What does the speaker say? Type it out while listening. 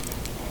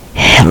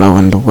Hello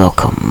and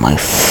welcome, my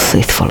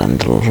faithful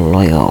and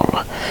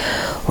loyal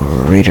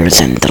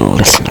readers and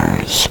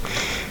listeners.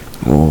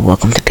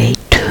 Welcome to day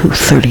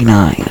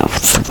 239 of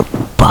the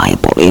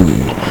Bible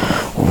in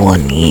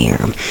 1 year.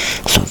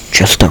 So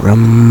just a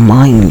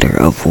reminder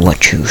of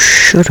what you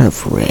should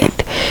have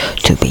read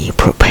to be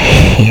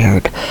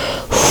prepared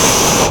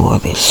for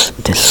this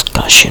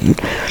discussion.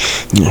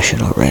 You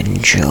should have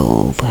read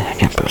Job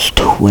chapters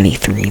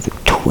 23 through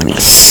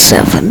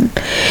 27.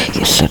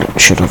 You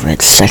should have read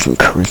 2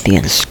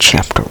 Corinthians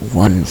chapter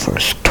 1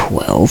 verse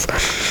 12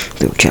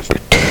 through chapter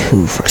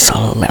 2 verse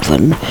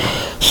 11,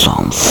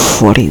 Psalm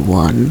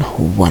 41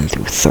 1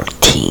 through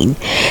 13,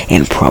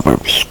 and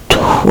Proverbs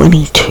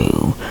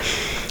 22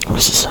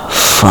 verses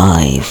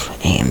 5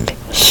 and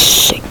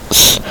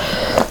 6.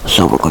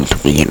 So we're going to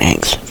be in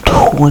Acts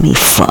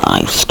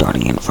 25,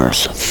 starting in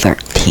verse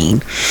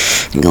 13,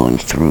 going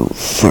through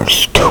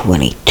verse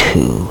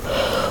 22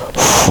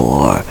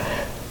 for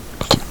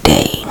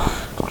today.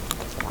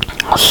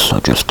 So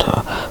just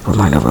a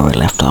reminder where we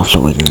left off.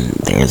 So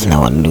there is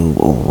now a new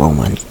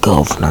Roman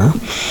governor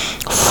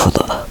for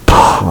the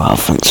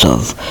province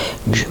of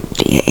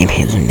Judea, and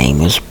his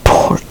name is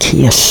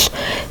Porcius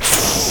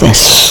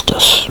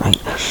Festus,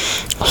 right?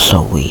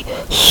 So we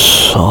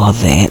saw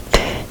that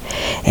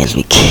as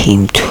we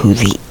came to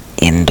the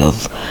end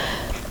of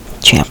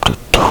chapter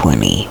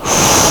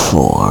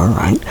 24,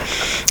 right?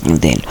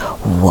 And then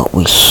what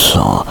we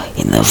saw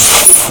in the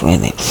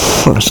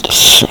first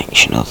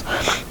section of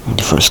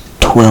the first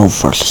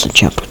 12 verses of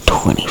chapter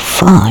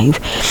 25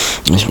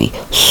 is we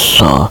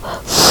saw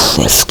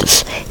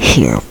Festus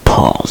hear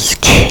Paul's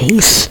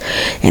case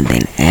and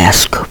then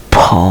ask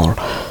Paul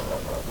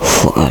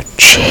for a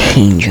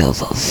change of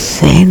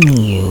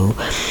venue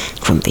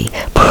from the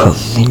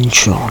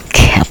provincial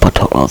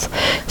capital of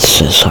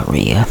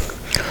Caesarea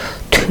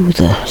to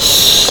the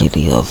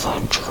city of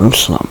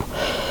Jerusalem.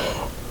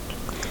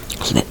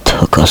 So that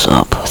took us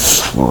up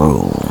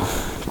through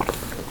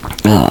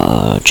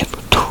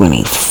chapter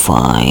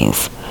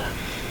 25,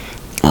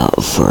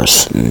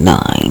 verse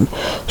 9.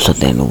 So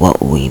then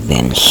what we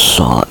then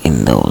saw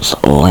in those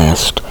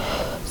last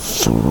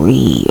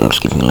three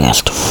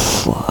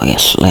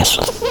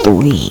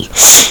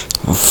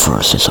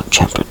verses of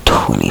chapter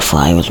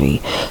 25, as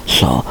we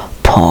saw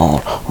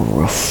Paul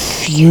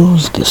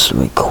refuse this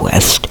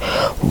request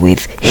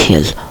with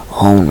his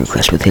own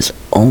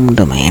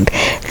demand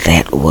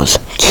that was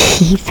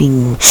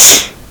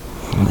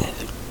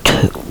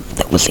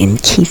in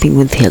keeping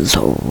with his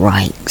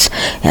rights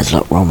as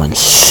a Roman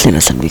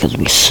citizen, because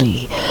we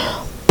see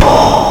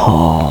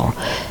Paul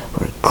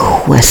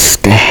requests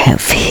to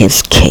have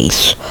his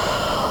case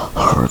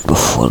heard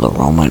before the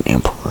Roman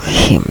emperor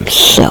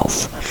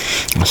himself.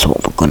 And so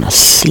what we're going to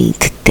see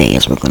today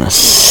is we're going to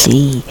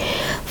see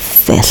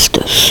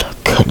Festus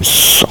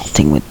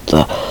consulting with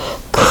the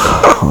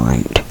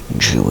current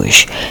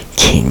Jewish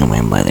king, a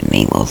man by the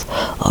name of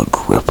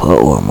Agrippa,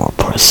 or more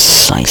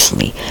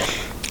precisely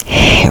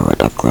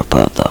Herod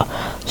Agrippa the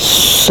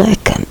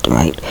second,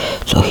 right?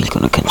 So he's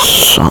going to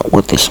consult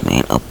with this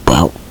man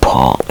about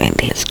Paul and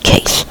his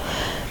case.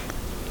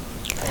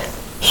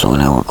 So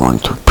now we're going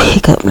to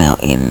pick up now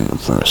in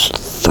verse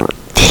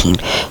 13.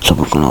 So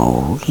we're going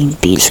to read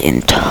these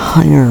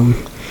entire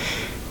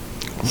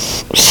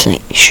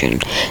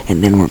section,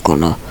 and then we're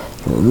going to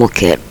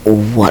look at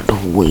what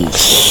we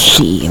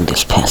see in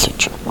this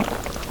passage.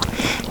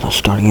 So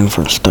starting in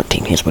verse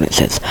 13, here's what it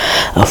says.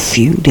 A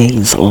few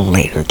days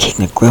later,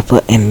 King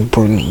Agrippa and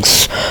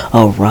Bernice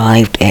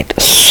arrived at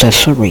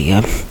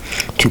Caesarea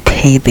to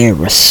pay their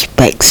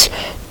respects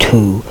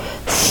to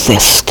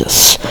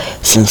Festus.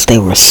 Since they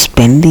were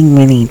spending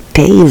many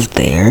days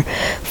there,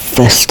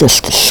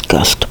 Festus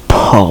discussed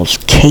Paul's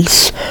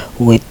case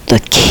with the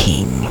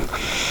king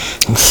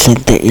and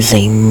said, "There is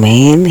a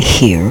man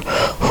here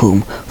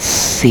whom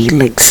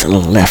Felix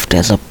left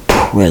as a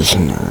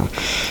prisoner.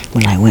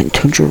 When I went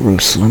to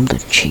Jerusalem, the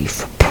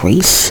chief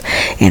priests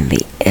and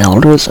the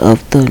elders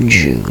of the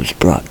Jews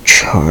brought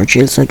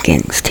charges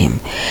against him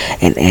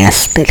and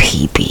asked that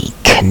he be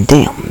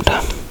condemned.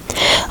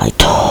 I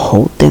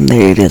told them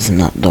that it is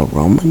not the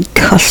Roman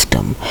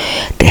custom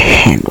to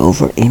hand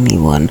over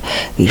anyone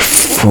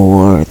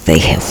before they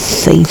have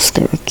faced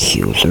their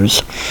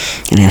accusers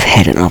and have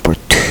had an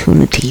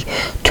opportunity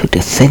to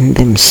defend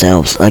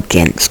themselves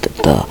against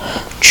the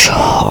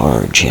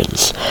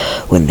charges.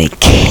 When they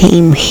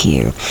came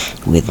here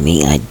with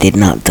me, I did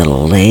not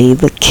delay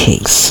the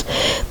case,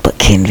 but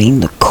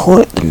convened the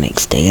court the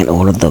next day and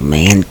ordered the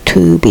man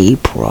to be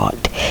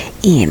brought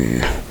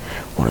in."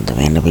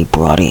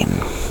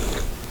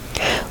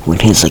 When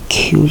his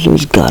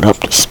accusers got up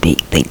to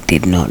speak, they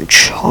did not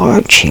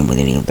charge him with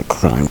any of the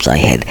crimes I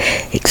had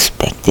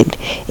expected.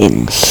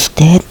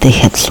 Instead, they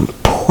had some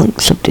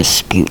points of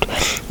dispute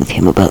with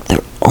him about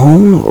their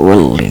own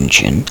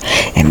religion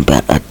and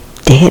about a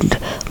dead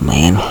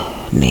man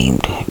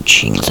named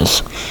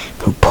Jesus,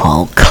 who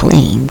Paul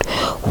claimed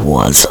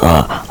was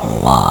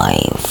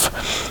alive.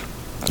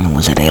 and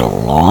was at a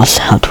loss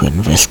how to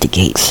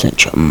investigate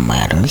such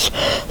matters,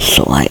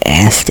 so I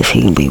asked if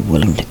he would be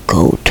willing to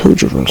go to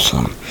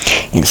Jerusalem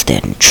and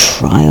stand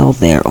trial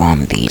there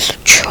on these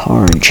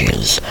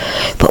charges.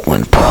 But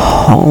when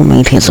Paul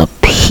made his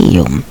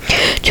appeal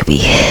to be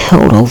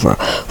held over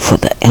for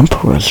the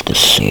emperor's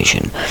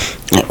decision,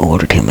 I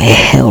ordered him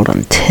held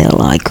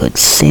until I could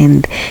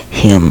send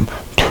him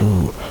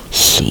to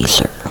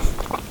Caesar.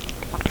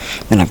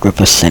 Then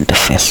Agrippa said to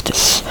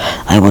Festus,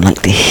 "I would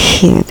like to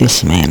hear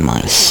this man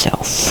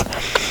myself."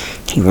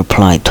 He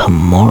replied,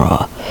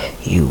 "Tomorrow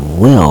you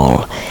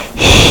will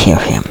hear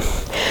him."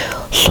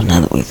 So now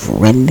that we've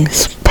read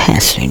this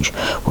passage,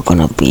 we're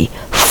going to be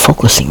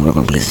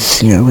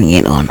zeroing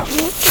in on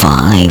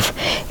 5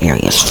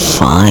 areas,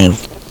 5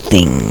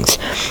 things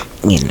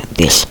in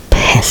this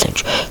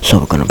passage. So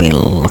we're going to be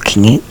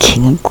looking at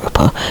King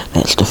Agrippa.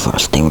 That's the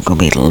first thing. We're going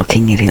to be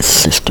looking at his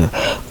sister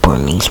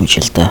Bernice, which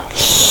is the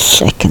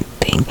second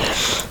thing.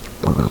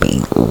 We're going to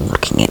be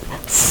looking at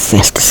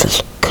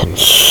Festus's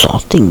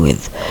consulting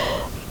with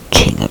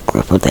King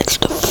Agrippa. That's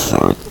the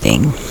third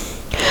thing.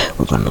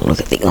 We're going to look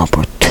at the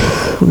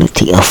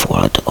opportunity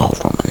afforded to all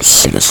Roman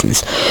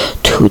citizens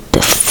to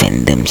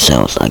defend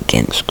themselves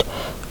against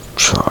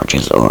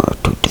charges, or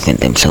to defend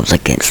themselves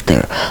against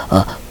their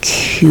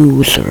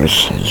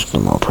accusers, is the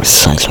more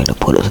precise way to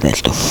put it. So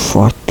that's the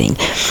fourth thing.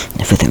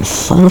 The fifth and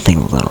final thing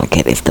we're going to look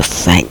at is the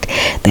fact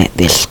that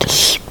this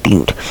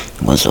dispute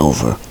was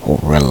over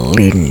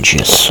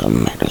religious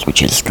matters,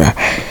 which is the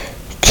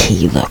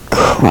key, the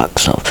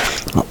crux of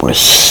what we're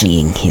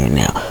seeing here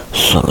now.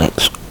 So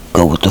let's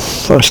go with the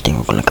first thing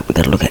we're going to look at.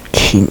 We're going to look at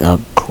King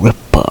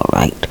Agrippa,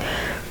 right?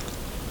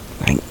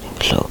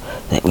 So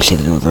that we see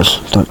that in verse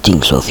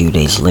 13. So a few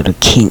days later,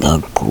 King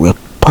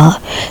Agrippa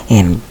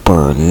and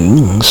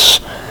Bernice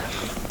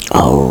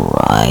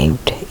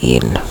arrived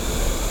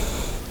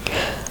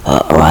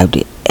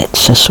at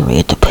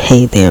Caesarea to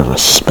pay their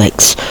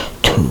respects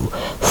to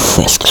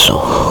Festus. So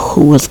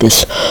who was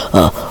this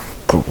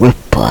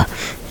Agrippa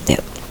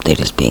that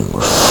is being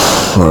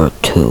referred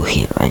to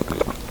here, right?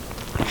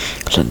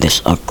 So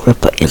this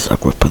Agrippa is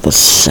Agrippa the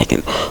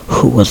second,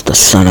 who was the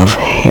son of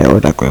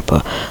Herod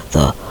Agrippa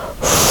the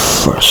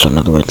first. So in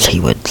other words, he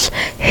was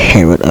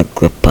Herod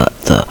Agrippa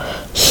the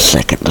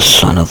second, the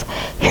son of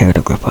Herod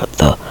Agrippa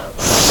the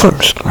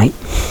first, right?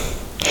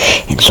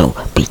 And so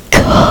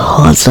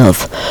because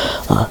of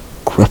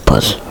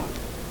Agrippa's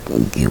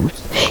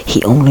youth,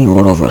 he only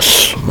ruled over a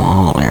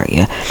small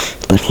area,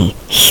 but he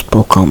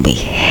spoke on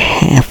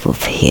behalf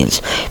of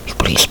his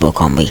people. He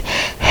spoke on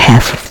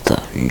behalf of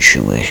the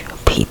Jewish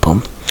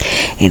people,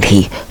 and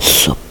he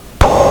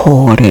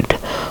supported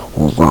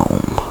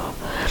Rome.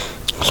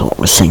 So what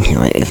we're saying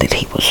here is that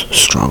he was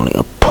strongly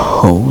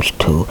opposed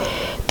to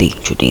the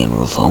Judean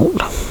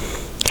revolt,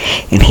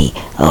 and he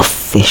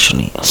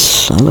officially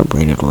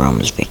celebrated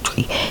Rome's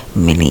victory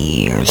many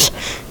years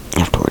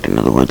afterward. In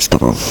other words, the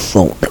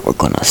revolt that we're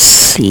going to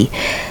see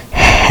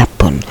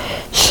happen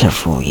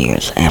several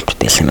years after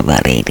this, in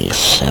about AD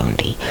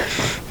 70,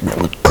 that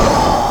would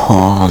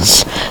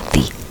cause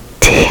the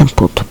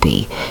temple to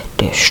be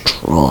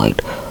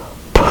destroyed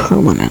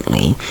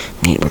permanently.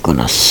 And we're going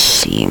to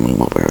see,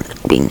 what we're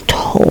being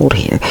told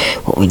here,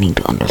 what we need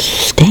to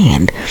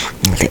understand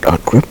is that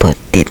Agrippa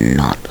did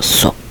not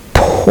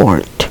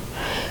support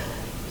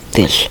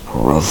this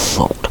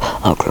revolt.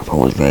 Agrippa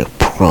was very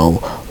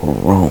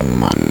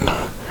pro-Roman.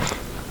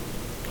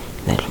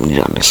 That's what we need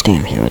to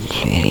understand here.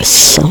 He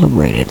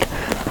celebrated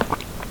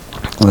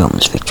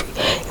Rome's victory.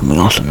 And we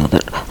also know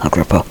that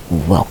Agrippa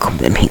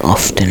welcomed, and he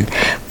often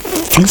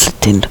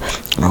visited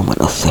Roman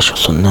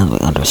officials. So now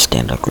that we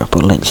understand Agrippa,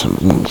 let's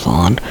move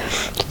on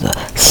to the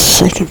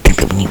second thing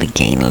that we need to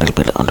gain a little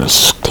bit of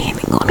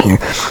understanding on here.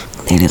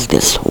 That is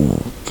this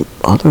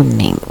other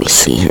name that we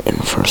see here in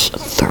verse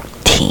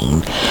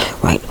 13,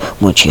 right,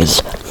 which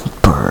is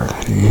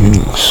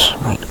Bernice,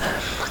 right?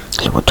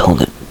 So we're told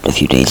that a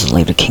few days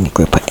later, King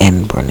Agrippa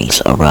and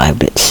Bernice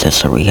arrived at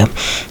Caesarea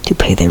to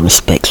pay their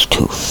respects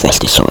to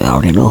Festus. So we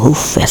already know who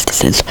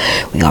Festus is.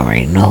 We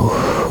already know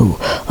who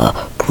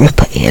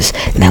Agrippa is.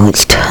 Now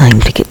it's time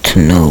to get to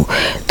know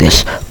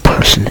this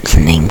person that's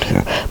named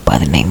here by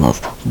the name of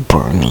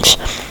Bernice.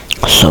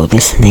 So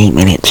this name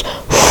in its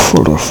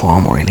fuller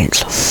form, or in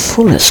its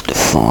fullest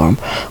form,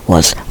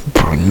 was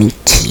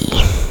Bernike.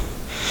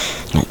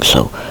 Right,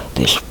 so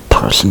this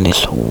person,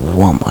 this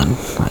woman,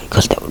 right,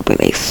 because that would be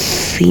a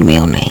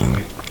female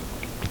name,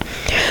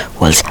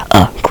 was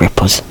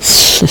Agrippa's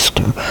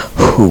sister,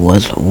 who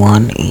was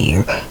 1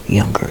 year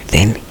younger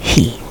than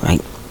he,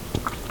 right?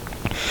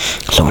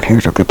 So when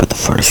Herod Agrippa the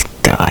first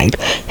died,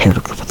 Herod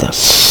Agrippa the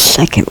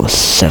second was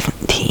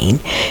 17,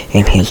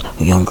 and his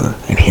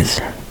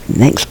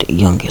next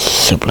youngest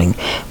sibling,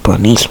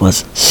 Bernice,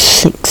 was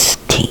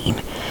 16,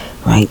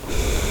 right?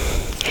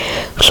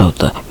 So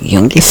the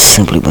youngest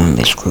sibling in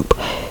this group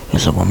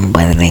is a woman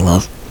by the name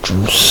of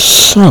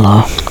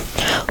Drusilla,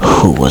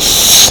 who was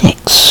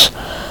 6,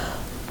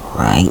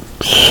 right?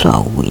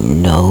 So we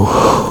know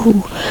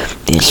who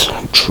this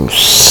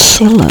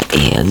Drusilla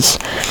is,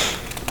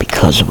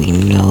 because we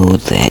know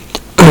that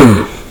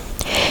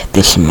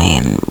this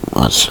man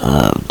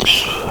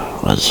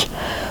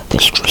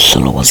this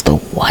Drusilla was the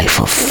wife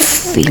of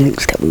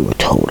Felix that we were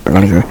told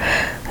earlier,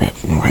 that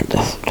right,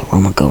 the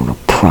Roman governor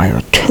prior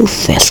to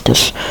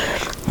Festus.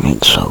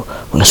 Right, so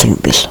we see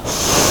this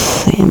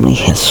family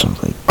has some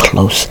very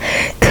close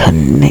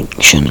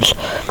connections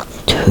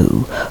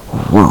to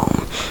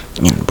Rome,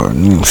 and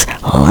Bernice,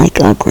 like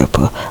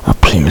Agrippa,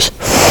 appears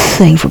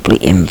favorably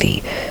in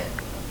the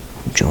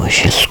Jewish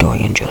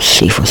historian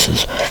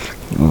Josephus's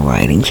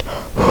writings,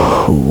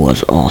 who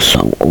was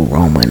also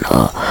Roman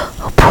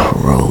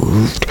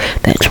approved.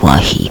 That's why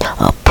he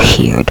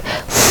appeared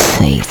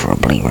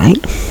favorably,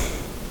 right?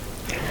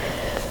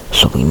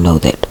 So we know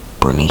that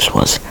Bernice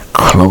was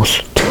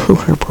close to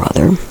her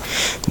brother,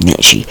 and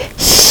that she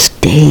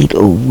stayed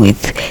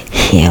with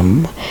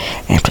him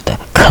after the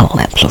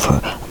collapse of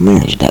her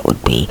marriage. That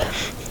would be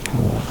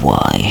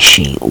why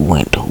she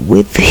went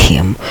with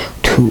him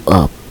to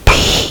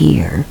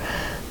appear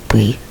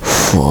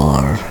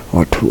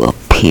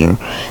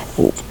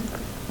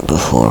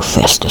before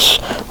Festus,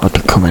 or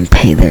to come and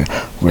pay their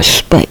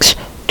respects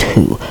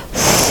to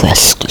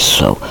Festus.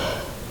 So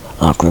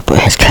Agrippa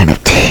has kind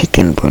of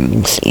taken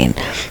Bernice in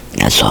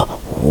as a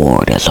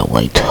ward, as a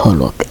way to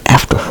look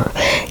after her,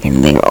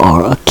 and there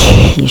are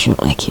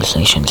occasional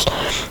accusations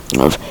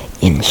of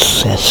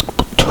incest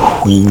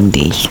between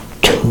these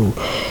two,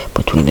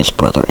 between this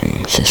brother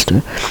and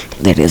sister,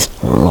 that is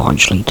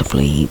largely to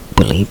be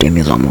believed and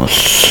is almost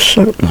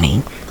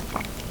certainly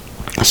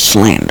a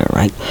slander,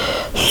 right?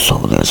 So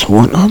there's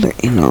one other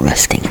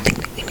interesting thing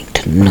that we need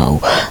to know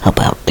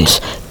about this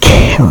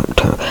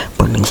character,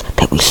 Bernice,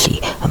 that we see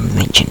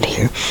mentioned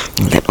here,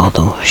 that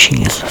although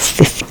she is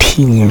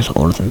 15 years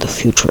older than the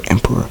future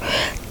emperor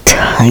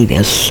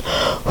Titus,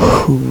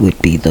 who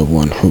would be the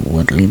one who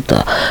would lead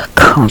the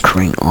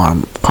conquering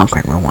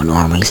Roman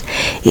armies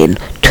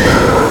into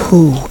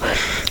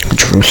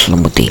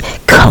Jerusalem, with the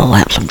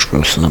collapse of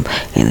Jerusalem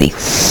and the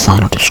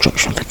final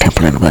destruction of the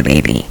temple in about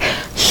AD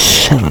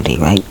 70,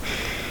 right?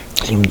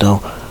 Even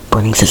though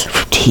Bernice is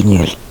 15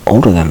 years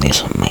older than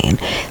this man,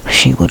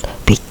 she would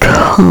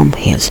become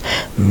his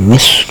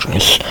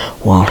mistress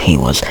while he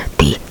was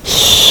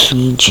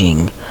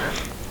besieging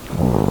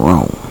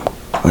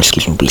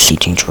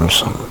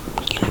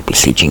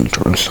besieging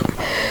Jerusalem.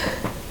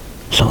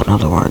 So in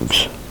other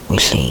words, we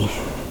see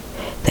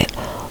that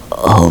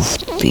of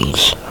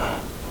these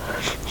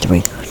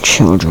three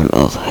children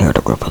of Herod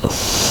Agrippa the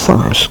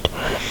First,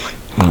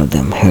 one of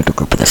them, Herod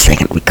Agrippa the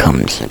Second,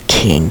 becomes a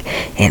king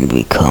and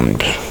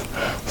becomes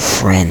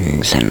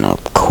friends and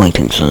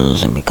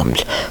acquaintances and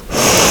becomes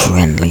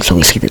friendly. So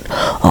we see that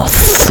all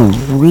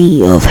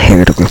three of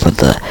Herod Agrippa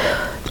the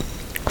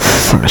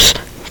First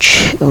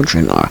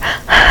children are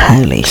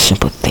highly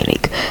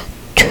sympathetic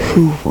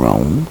to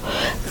Rome.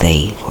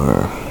 They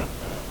were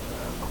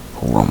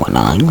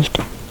Romanized.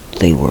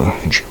 They were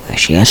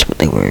Jewish, yes, but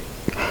they were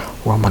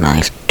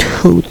Romanized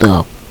to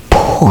the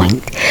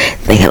point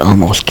they had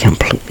almost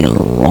completely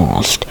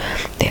lost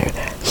their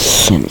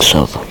sense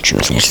of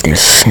Jewishness, their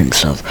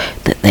sense of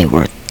that they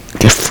were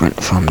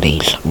different from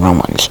these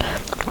Romans.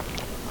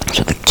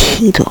 So the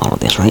key to all of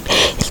this, right,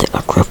 is that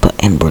Agrippa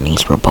and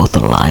Bernice were both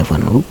alive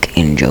when Luke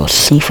and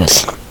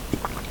Josephus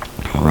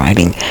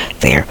writing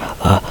their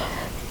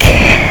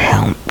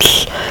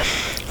accounts.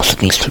 So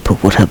these people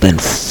would have been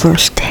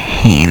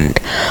first-hand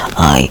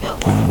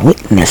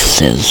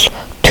eyewitnesses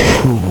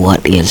to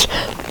what is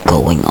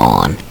going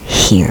on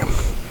here.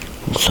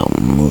 So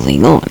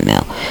moving on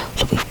now.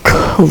 So we've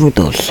covered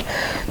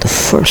the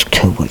first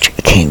two, which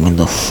came in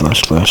the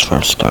first verse,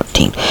 verse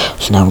 13.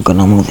 So now we're going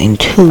to move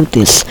into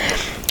this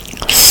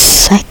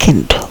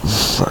second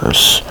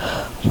verse,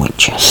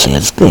 which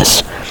says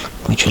this,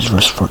 which is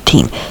verse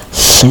 14.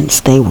 Since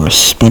they were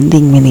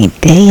spending many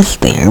days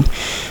there,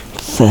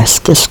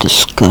 Festus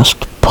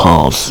discussed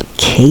Paul's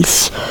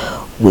case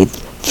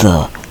with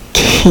the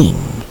king.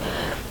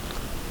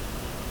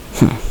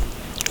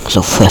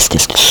 So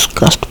Festus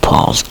discussed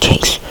Paul's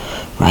case,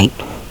 right?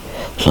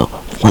 So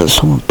what's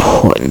so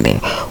important there?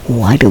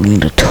 Why do we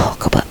need to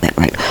talk about that,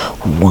 right?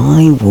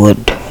 Why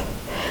would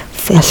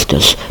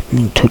Festus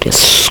need to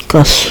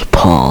discuss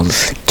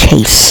Paul's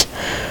case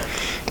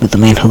with the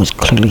man who was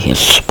clearly his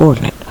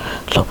subordinate?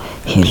 So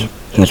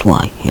here's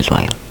why. Here's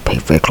why. Pay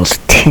very close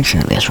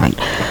attention to this, right?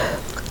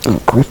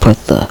 Agrippa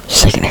the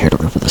Second, Herod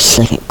Agrippa the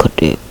Second, could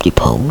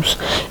depose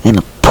and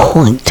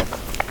appoint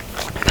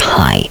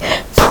high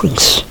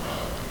priests.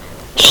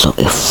 So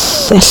if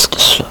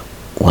Festus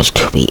was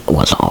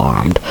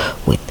armed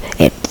with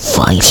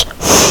advice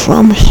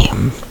from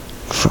him,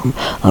 from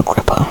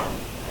Agrippa,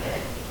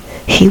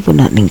 he would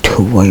not need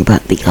to worry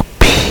about the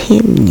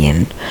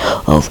opinion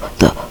of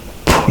the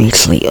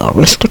priestly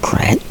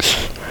aristocrats.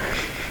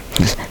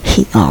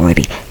 He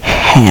already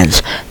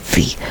has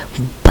the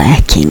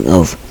backing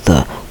of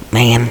the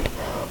man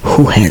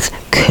who has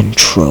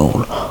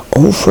control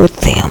over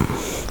them.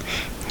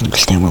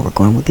 Understand where we're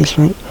going with this,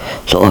 right?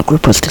 So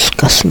Agrippa's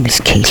discussing this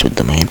case with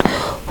the man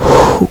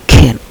who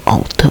can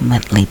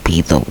ultimately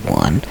be the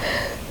one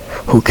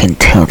who can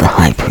tell the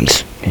high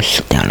priest to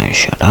sit down and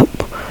shut up.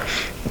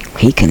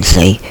 he can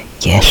say,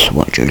 yes,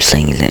 what you're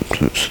saying is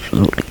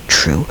absolutely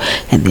true,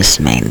 and this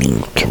man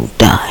needs to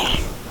die.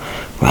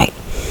 Right?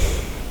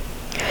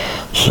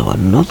 So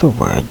in other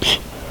words,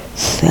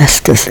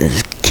 Festus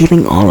is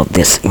giving all of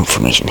this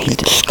information. He's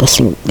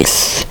discussing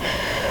this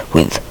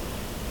with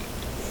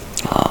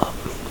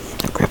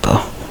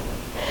Agrippa,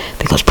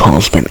 because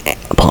Paul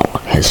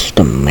has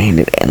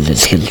demanded, as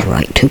is his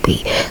right, to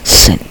be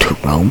sent to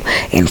Rome,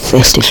 and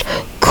Festus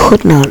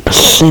could not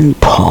send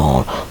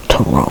Paul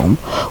to Rome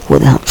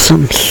without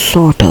some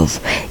sort of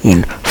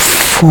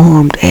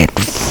informed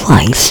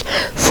advice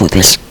for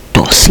this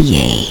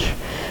dossier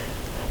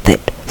that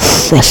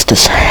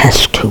Festus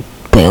has to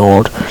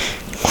build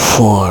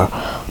for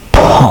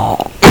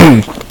Paul.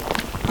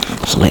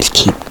 So let's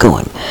keep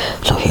going.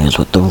 So here's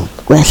what the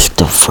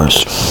rest of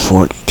verse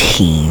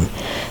 14,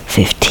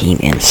 15,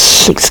 and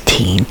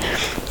 16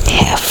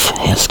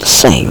 has to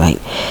say, right?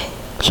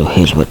 So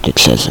here's what it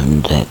says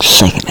in the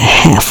second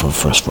half of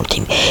verse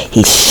 14.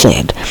 He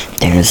said,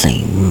 there is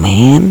a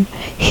man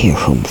here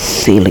whom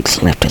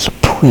Felix left as a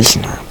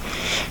prisoner.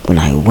 When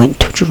I went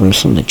to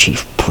Jerusalem, the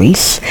chief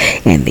priests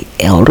and the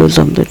elders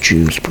of the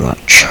Jews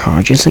brought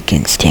charges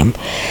against him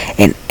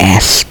and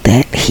asked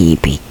that he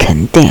be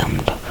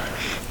condemned.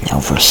 Now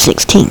verse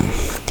 16.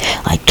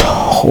 I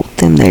told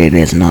them that it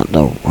is not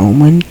the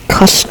Roman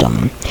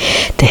custom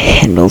to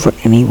hand over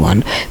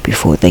anyone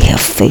before they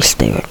have faced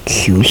their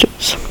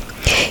accusers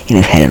and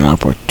have had an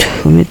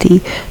opportunity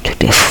to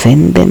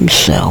defend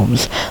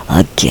themselves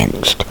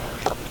against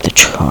the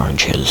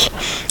charges.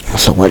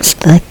 So what's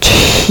the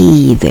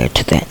key there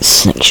to that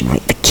section,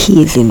 right? The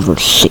key is in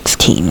verse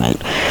 16,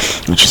 right?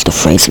 Which is the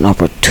phrase, an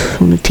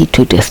opportunity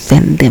to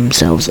defend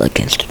themselves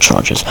against the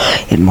charges.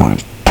 And more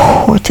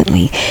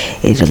importantly,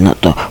 it is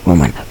not the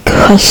Roman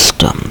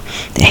custom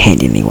to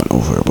hand anyone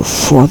over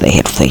before they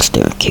had faced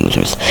their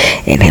accusers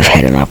and have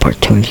had an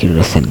opportunity to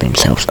defend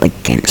themselves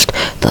against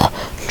the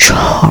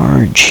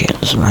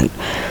charges, right?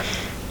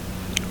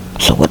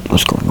 So what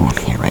was going on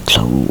here, right?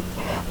 So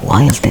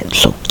why is that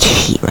so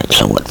key, right?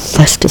 So what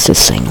Festus is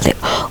saying is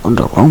that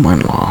under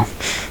Roman law,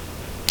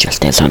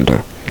 just as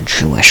under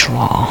Jewish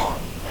law,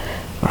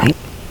 right,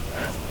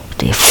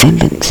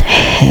 defendants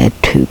had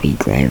to be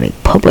granted a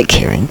public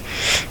hearing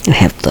and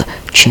have the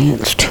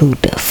chance to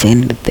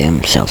defend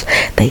themselves.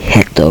 They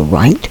had the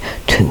right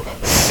to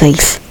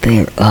face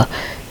their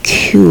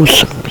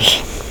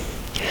accusers,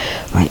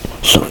 right?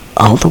 So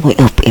all the way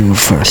up in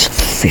verse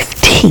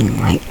 15,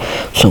 right?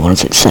 So what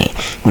does it say?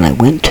 When I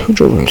went to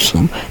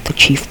Jerusalem, the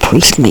chief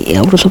priests and the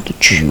elders of the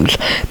Jews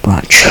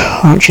brought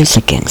charges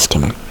against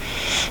him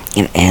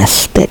and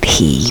asked that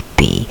he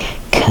be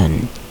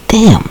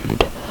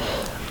condemned.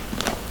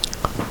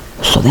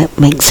 So that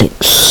makes it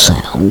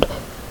sound,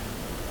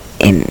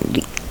 and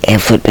the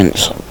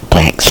evidence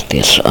backs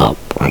this up,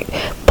 right?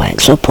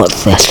 Backs up what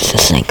Festus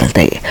is saying, because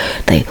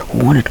they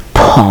wanted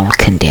Paul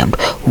condemned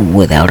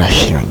without a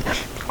hearing,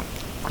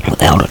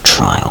 without a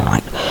trial,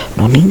 right?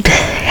 No need to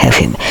have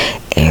him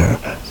air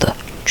the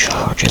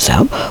charges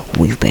out.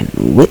 We've been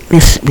we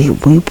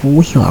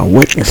are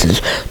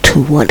witnesses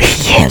to what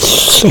he has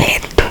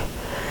said.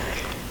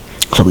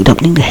 So we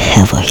don't need to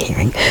have a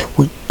hearing.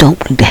 We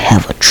don't need to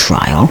have a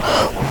trial.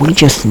 We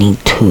just need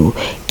to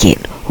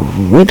get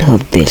rid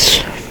of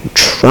this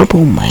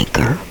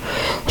troublemaker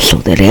so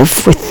that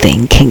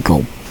everything can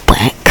go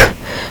back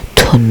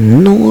to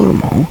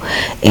normal.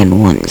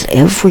 And once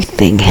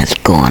everything has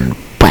gone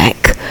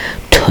back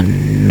to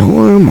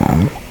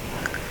normal,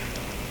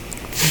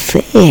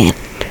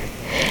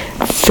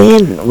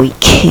 then we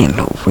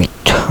can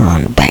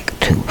return back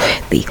to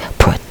the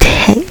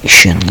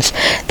protections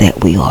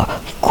that we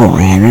are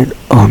granted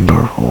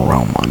under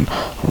Roman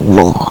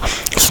law.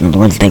 So in other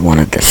words, they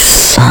wanted to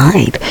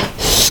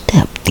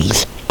sidestep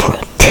these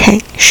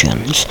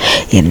protections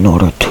in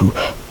order to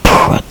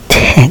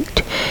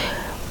protect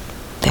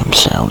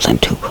themselves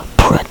and to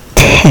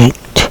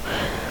protect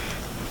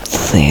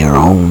their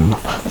own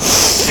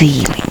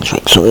feelings,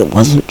 right? So it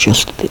wasn't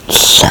just that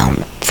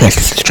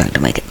Festus is trying to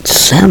make it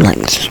sound like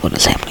this is what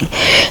is happening.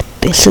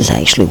 This is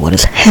actually what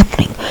is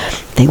happening.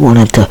 They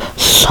wanted to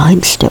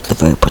sidestep the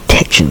very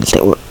protections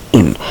that were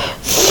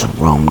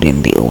enthroned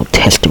in the Old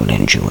Testament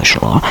and Jewish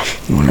law.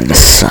 They wanted to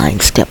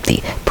sidestep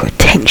the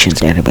protections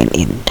that have been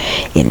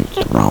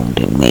enthroned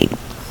and made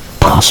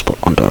possible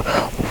under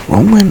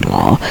Roman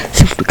law,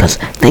 simply because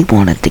they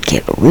wanted to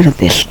get rid of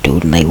this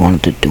dude and they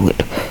wanted to do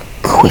it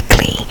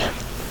quickly.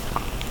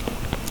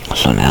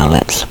 So now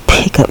let's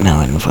pick up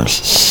now in verse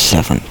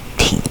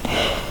 17.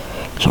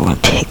 So we're going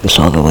to take this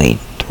all the way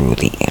through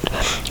the end.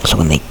 So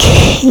when they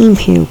came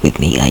here with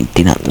me, I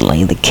did not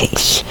delay the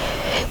case,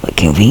 but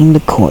convened the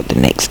court the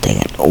next day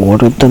and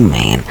ordered the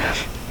man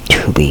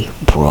to be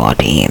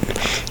brought in.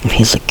 When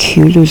his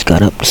accusers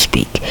got up to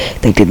speak,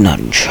 they did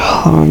not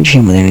charge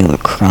him with any of the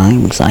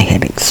crimes I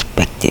had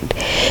expected.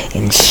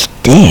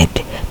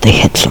 Instead, they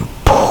had some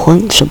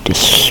points of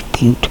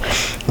dispute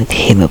with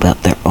him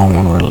about their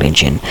own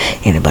religion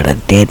and about a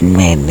dead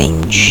man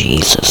named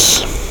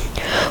Jesus,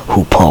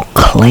 who Paul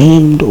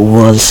claimed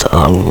was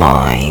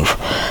alive.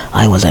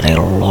 I was at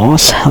a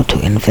loss how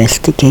to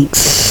investigate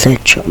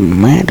such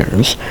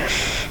matters,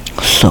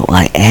 so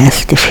I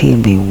asked if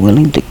he'd be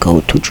willing to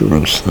go to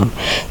Jerusalem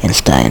and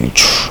stand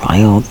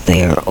trial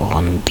there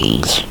on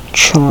these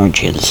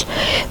charges.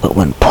 But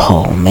when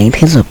Paul made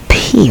his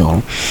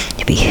appeal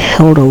to be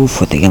held over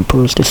for the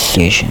emperor's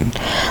decision,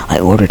 I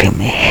ordered him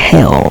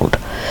held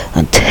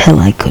until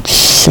I could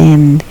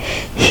send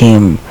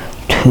him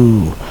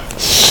to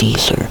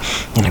Caesar.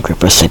 And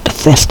Agrippa said to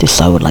Festus,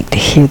 I would like to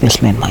hear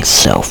this man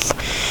myself.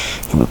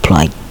 He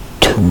replied,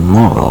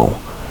 tomorrow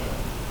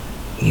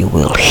you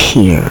will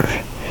hear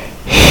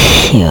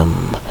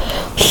him.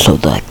 So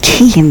the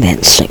key in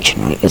that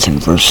section, right, is in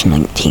verse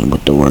 19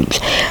 with the words,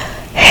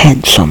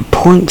 had some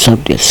points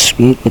of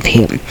dispute with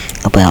him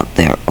about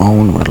their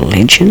own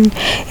religion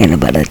and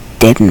about a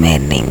dead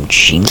man named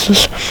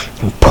Jesus,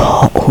 whom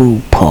Paul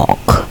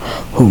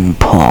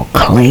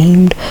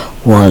claimed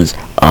was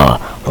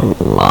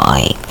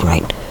alive,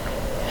 right?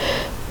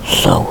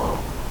 So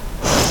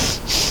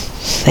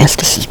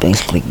Festus is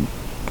basically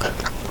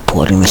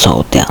putting this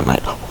all down,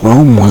 right?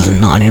 Rome was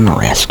not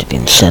interested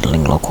in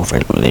settling local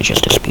religious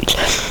disputes.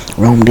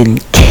 Rome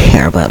didn't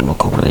care about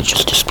local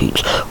religious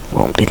disputes.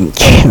 Rome didn't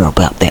care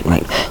about that,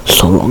 right?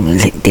 So long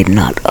as it did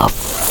not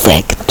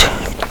affect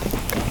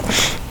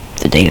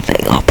the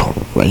day-to-day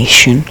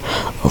operation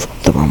of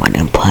the Roman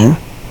Empire,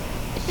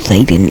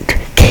 they didn't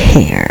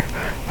care,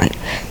 right?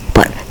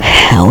 But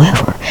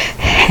however,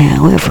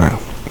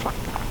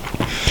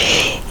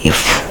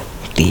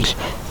 if these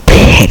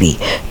petty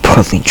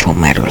provincial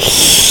matters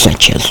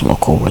such as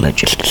local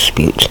religious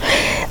disputes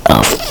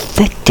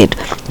affected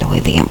the way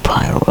the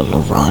empire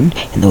was run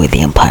and the way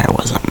the empire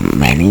was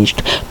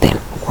managed, then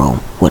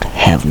Rome would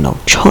have no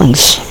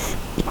choice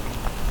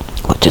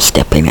but to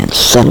step in and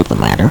settle the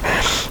matter,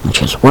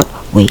 which is what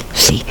we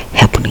see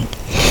happening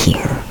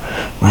here,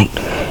 right?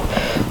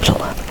 So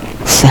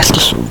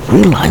Festus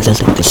realizes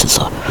that this is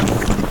a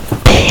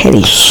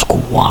petty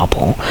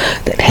squabble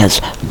that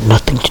has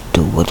nothing to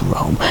do with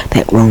Rome,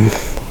 that Rome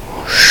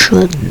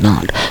should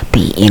not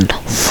be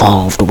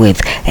involved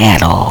with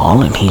at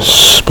all, and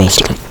he's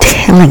basically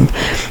telling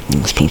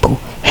these people,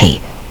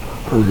 hey,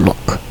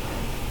 look,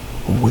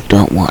 we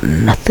don't want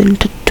nothing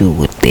to do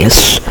with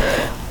this.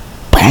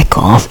 Back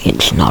off.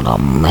 It's not a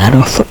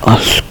matter for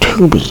us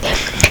to be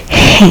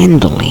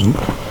handling,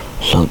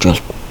 so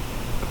just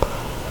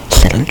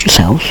settle it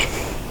yourselves.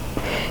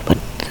 But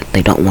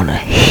they don't want to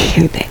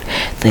hear that.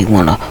 They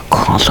want to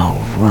cause a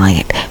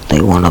riot.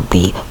 They want to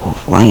be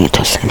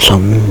riotous. And so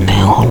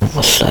now all of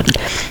a sudden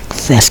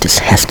Festus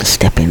has to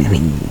step in, and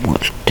he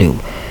wants to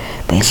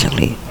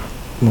basically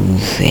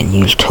move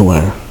venues to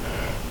where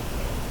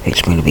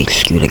it's going to be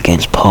skewed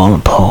against Paul,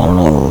 and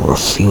Paul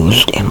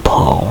refused, and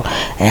Paul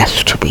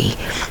asked to be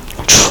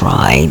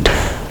tried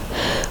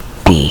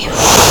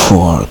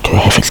before, to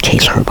have his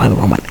case heard by the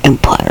Roman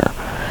Empire.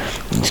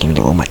 He's going to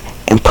be the Roman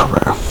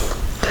Emperor.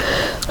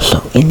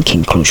 So in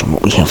conclusion,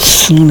 what we have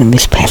seen in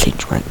this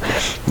passage, right,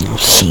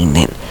 seen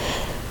that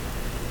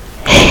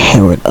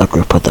Herod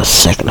Agrippa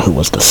II, who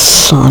was the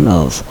son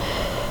of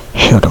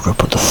Herod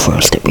Agrippa I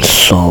that we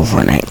saw over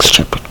in Acts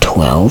chapter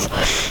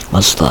 12,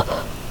 was the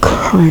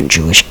current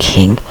Jewish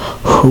king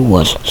who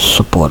was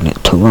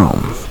subordinate to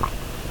Rome.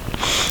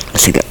 I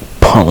see that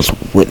Paul's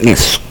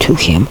witness to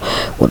him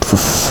would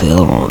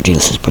fulfill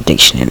Jesus'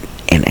 prediction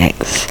in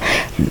Acts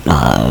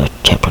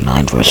chapter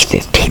 9 verse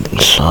 15 that we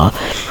saw.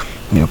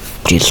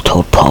 Jesus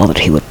told Paul that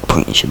he would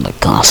preach the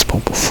gospel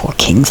before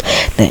kings.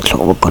 That's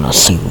what we're going to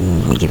see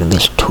when we get into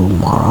this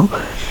tomorrow.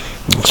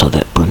 And so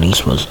that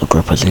Bernice was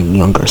Agrippa's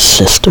younger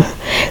sister,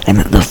 and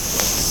that the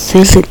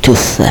visit to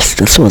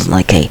Festus was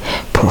like a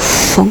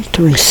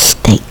perfunctory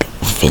state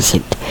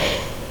visit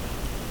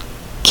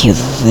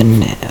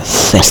given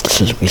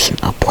Festus'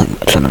 recent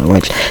appointment. So in other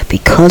words,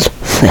 because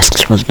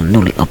Festus was the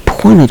newly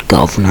appointed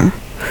governor,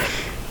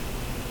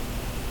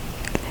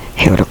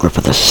 Herod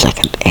Agrippa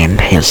II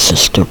and his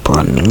sister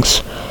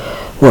Bernice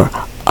were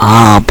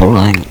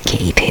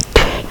obligated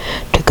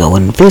to go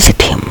and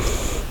visit him.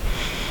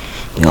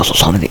 We also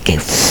saw that it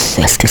gave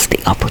Festus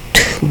the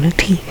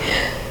opportunity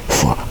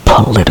for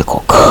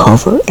political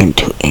cover and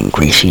to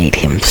ingratiate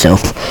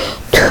himself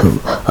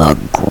to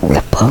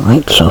Agrippa,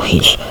 right? So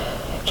he's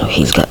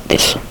got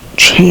this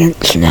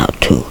chance now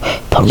to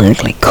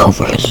politically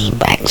cover his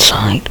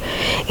backside,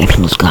 and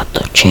he's got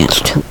the chance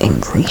to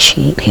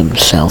ingratiate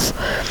himself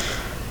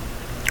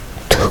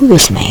to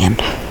this man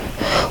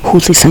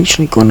who's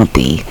essentially going to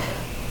be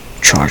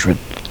charged with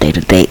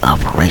day-to-day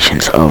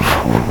operations of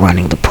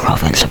running the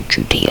province of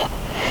Judea,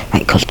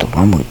 right? Because the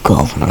Roman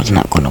governor is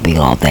not going to be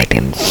all that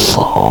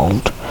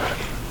involved,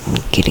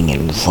 getting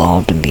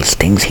involved in these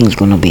things. He's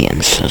going to be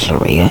in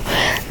Caesarea.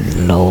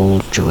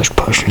 No Jewish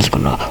person is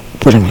going to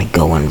willingly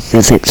go and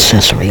visit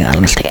Caesarea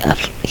unless they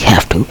absolutely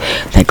have to.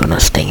 They're going to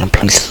stay in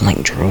places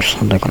like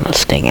Jerusalem. They're going to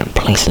stay in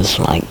places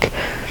like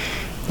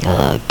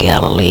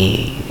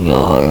Galilee,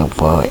 or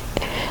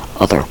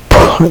other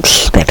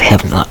parts that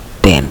have not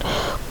been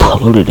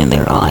polluted in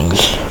their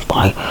eyes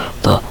by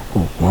the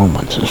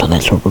Romans. And so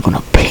that's where we're going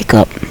to pick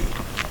up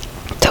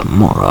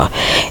tomorrow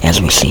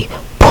as we see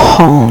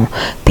Paul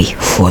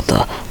before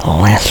the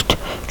last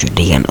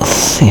Judean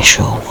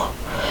official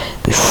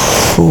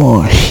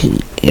before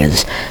he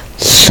is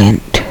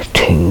sent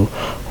to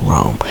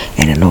Rome.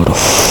 And in order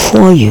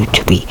for you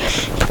to be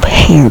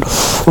prepared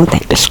for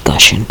that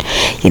discussion,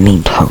 you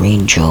need to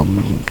read Job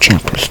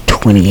chapters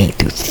 28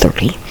 through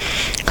 30,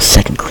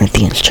 2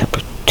 Corinthians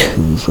chapter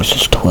 2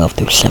 verses 12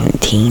 through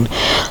 17,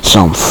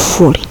 Psalm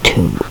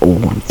 42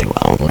 1 through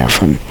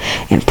 11,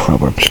 and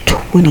Proverbs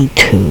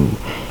 22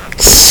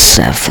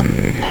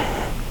 7.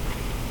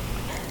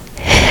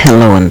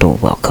 Hello and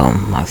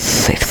welcome, my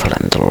faithful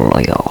and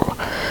loyal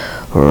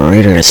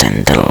readers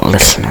and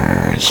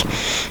listeners.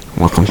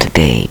 Welcome to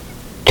day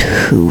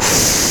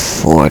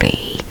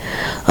 240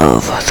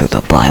 of Through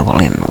the Bible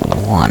in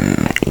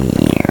 1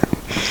 Year.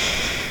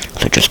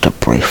 So just a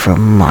brief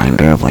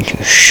reminder of what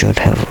you should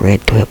have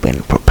read to have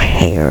been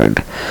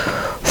prepared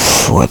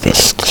for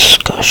this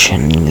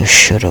discussion. You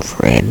should have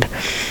read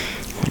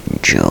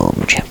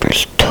Job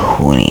chapters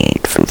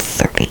 28 through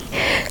 30,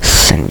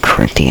 2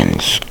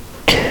 Corinthians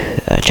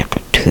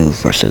chapter 2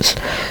 verses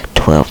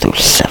 12 through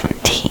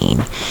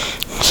 17,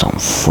 Psalm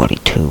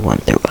 42 1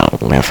 through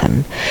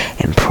 11,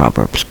 and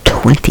Proverbs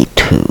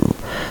 22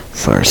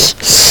 verse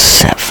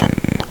 7.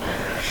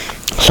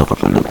 So we're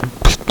going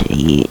to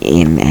be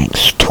in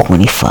Acts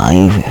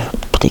 25,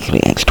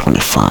 particularly Acts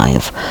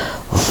 25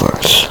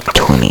 verse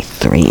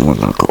 23, and we're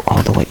going to go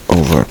all the way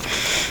over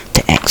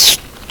to Acts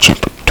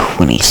chapter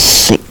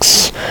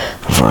 26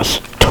 verse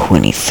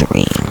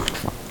 23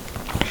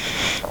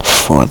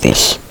 for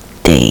this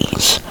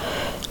day's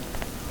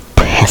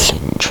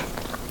passage.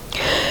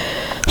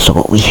 So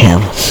what we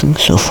have seen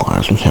so far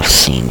is we have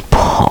seen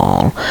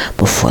Paul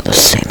before the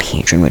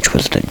Sanhedrin, which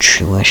was the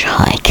Jewish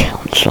High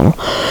Council.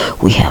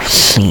 We have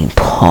seen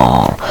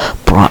Paul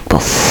brought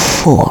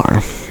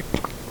before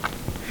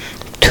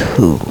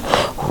two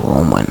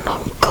Roman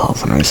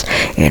governors,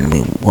 and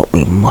what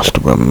we must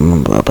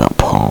remember about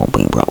Paul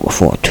being brought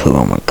before two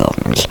Roman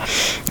governors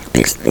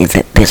is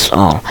that this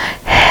all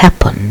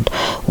happened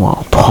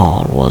while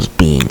Paul was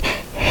being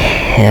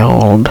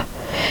held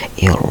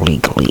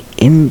illegally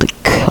in the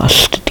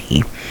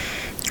custody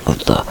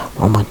of the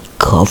Roman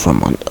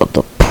government of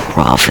the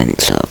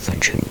province of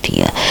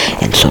Judea.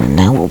 And so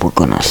now what we're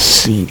going to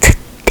see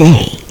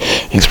today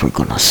is we're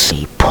going to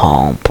see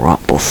Paul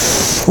brought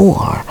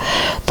before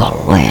the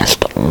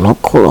last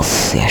local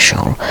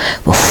official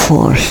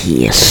before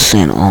he is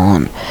sent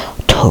on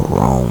to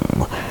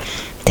Rome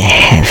to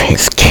have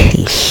his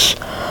case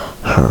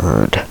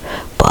heard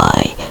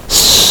by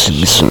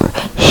Caesar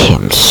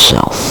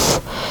himself.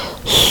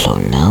 So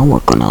now we're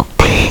going to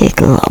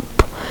pick up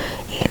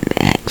in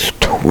Acts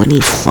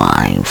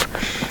 25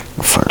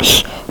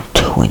 verse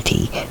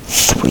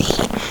 23,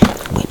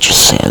 which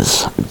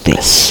says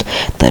this: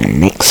 The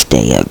next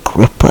day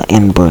Agrippa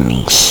and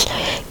Bernice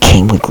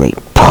came with great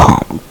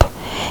pomp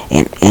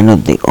and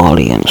entered the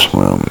audience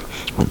room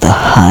with the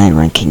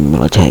high-ranking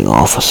military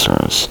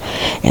officers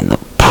and the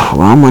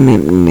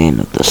prominent men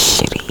of the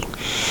city.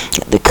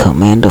 At the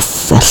command of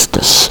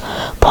Festus,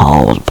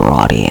 Paul was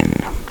brought in.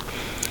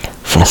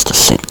 Festus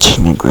said,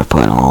 King Agrippa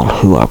and all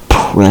who are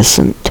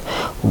present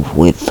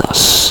with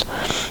us,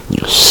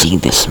 you see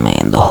this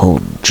man, the whole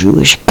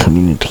Jewish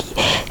community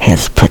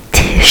has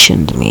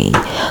petitioned me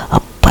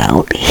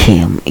about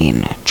him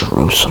in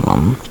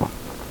Jerusalem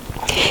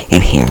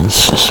and here in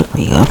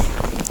Caesarea,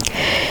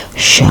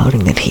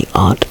 shouting that he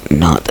ought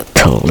not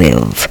to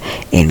live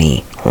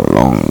any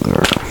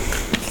longer.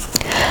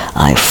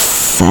 I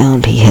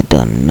found he had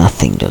done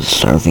nothing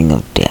deserving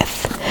of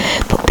death,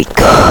 but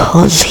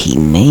because he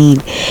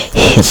made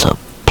his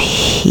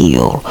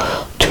appeal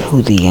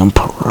to the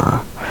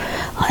emperor,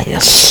 I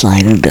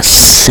decided to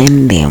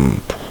send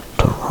him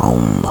to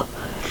Rome.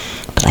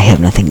 But I have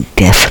nothing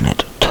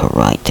definite to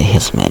write to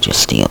his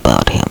majesty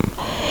about him.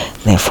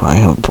 Therefore I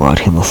have brought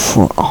him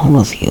before all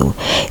of you,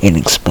 and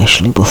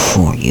especially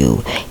before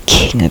you,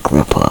 King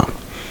Agrippa,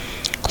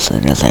 so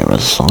that as a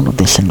result of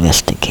this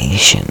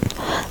investigation,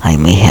 I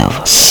may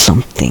have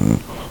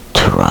something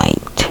to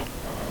write.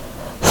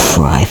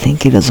 For I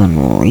think it is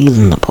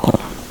unreasonable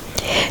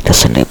to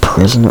send a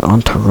prisoner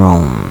onto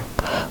Rome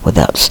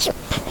without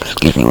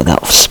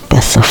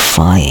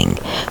specifying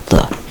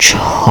the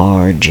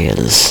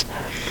charges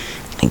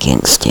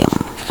against him.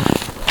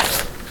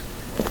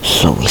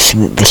 So we see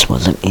that this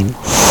was an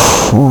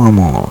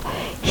informal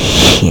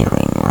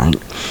hearing, right?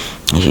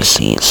 As you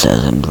see, it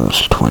says in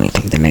verse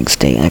 23, the next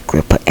day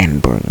Agrippa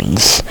and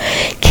Bernice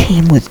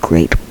came with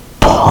great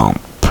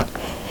pomp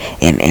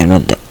and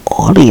entered the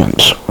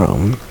audience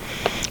room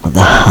with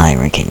the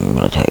high-ranking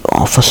military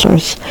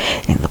officers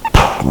and the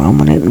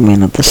prominent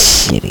men of the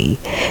city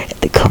at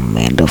the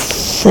command of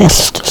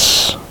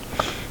Festus.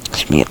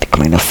 At the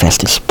command of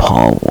Festus,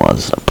 Paul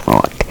was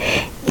brought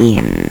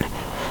in,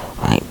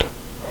 right?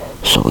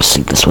 So we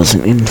see this was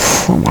an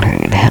informal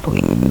hearing. And how do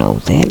we know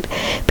that?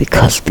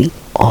 Because the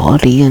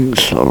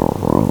audience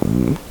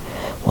room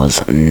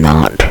was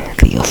not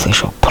the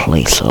official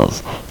place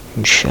of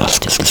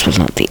justice. This was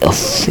not the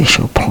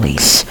official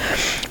place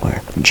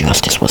where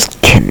justice was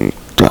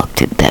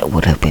conducted. That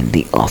would have been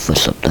the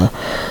office of the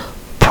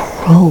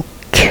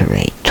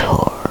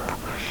procurator.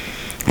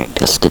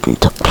 This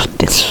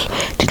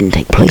didn't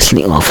take place in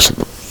the office of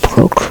the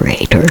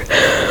procurator.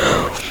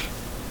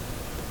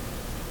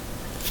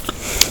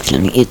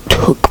 It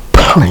took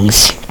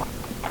place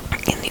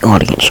in the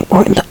audience,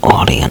 or in the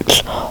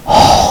audience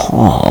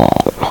hall.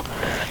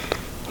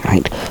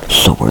 Right?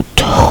 So we're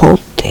told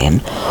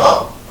then,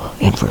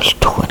 in verse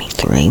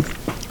 23,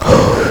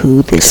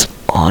 who this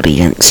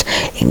audience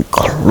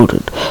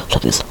included. So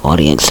this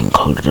audience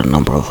included a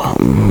number of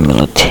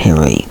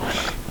military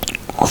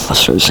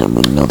officers, and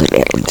we know that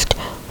at least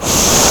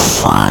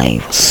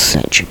 5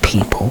 such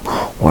people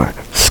were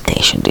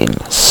stationed in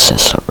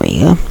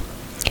Caesarea,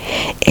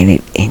 and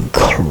it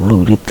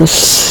included the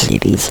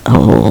city's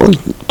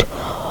elite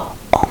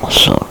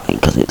also,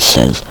 because it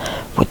says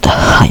with the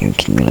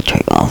high-ranking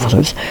military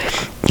officers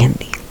and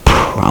the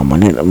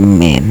prominent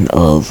men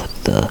of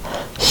the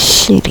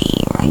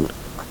city, right?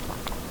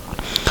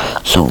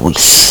 So we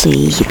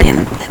see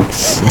then that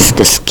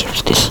Festus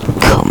gives this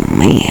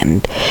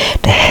command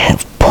to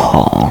have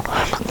Paul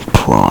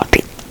brought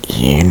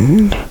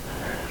in,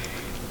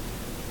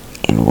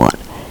 and what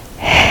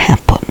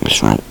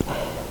happens, right?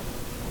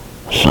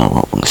 So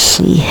what we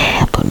see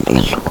happen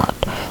is what?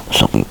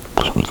 So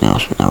now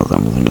we're going to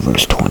move into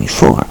verse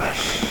 24,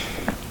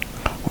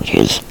 which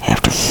is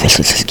after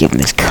Festus has given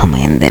this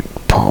command that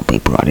Paul be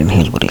brought in.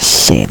 Here's what he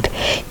said: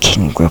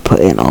 King Agrippa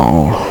and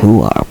all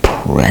who are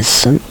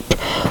present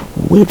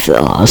with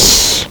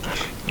us,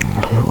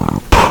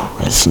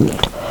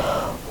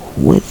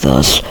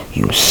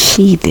 you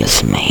see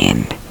this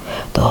man.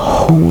 The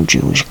whole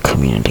Jewish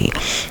community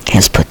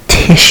has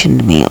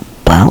petitioned me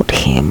about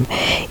him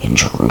in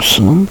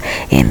Jerusalem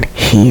and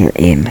here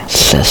in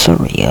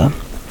Caesarea,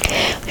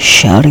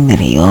 shouting that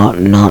he ought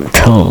not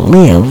to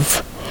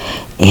live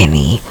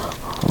any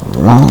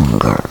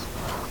longer.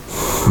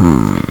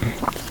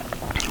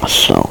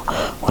 So,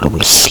 what do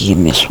we see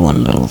in this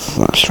one little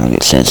verse, right?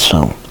 It says,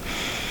 so,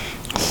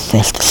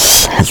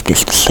 Festus has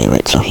this to say,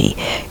 right? So he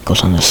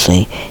goes on to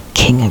say,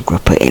 King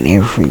Agrippa and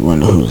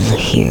everyone who's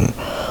here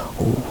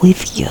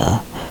with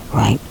you,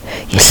 right?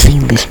 You see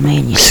this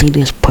man, you see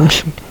this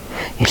person,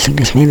 you see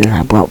this man that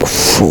I brought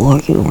before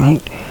you,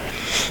 right?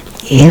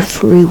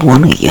 Every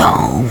one of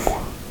y'all,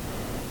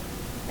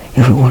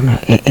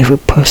 every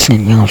person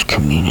in y'all's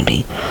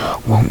community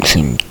wants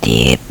him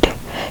dead,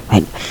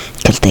 right?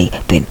 Because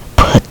they've been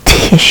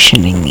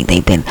petitioning me,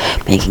 they've been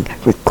making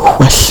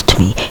requests to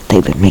me,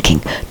 they've been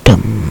making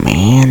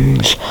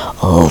demands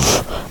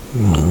of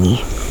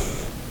me,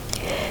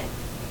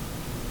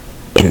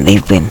 and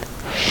they've been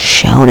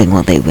shouting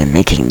while they've been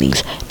making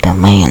these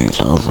demands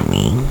of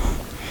me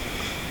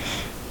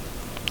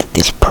that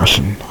this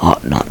person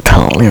ought not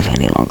to live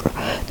any longer,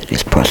 that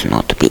this person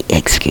ought to be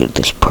executed,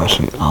 this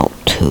person ought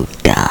to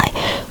die.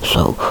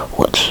 So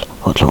what's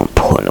so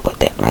important about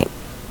that, right?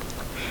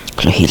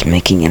 So he's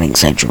making an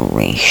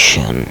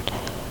exaggeration.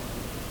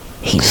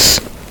 He's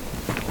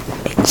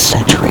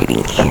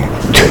exaggerating here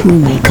to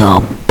make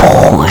a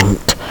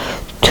point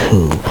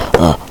to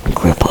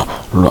Agrippa.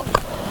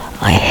 Look,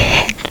 I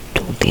had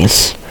to do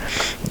this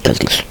because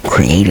this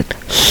created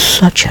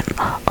such an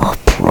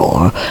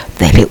uproar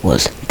that it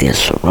was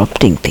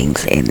disrupting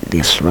things, and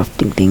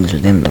disrupting things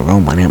within the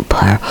Roman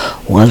Empire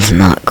was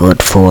not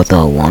good for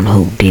the one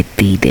who did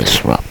the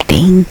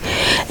disrupting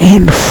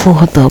and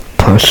for the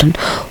person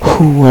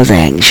who was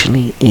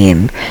actually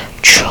in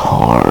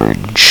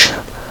charge.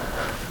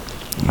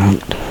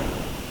 Right?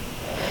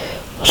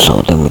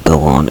 So then we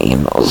go on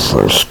in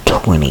verse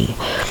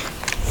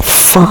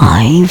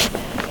 25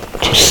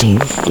 to see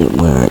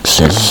where it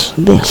says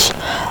this: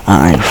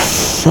 I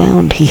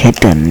found he had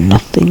done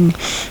nothing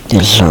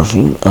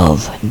deserving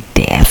of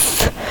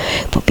death,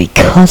 but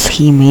because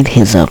he made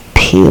his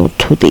appeal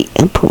to the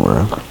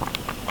emperor,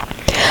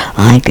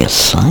 I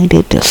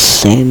decided to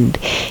send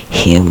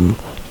him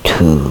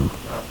to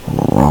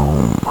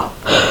Rome.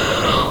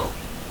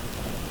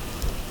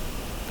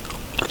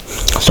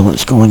 So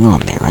what's going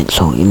on there, right?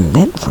 So in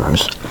that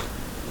verse,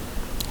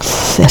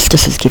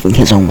 Festus is giving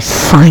his own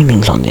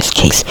findings on this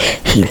case.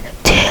 He's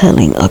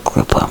telling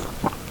Agrippa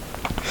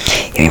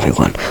and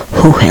everyone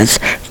who has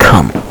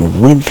come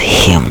with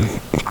him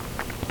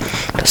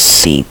to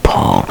see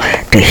Paul,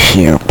 to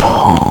hear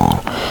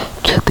Paul,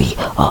 to be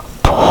a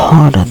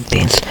part of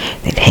this,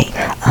 that hey,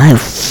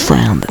 I've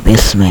found that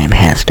this man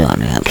has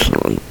done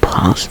absolutely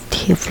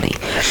positively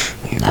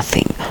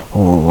nothing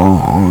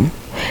wrong,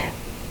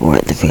 or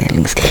at the very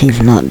least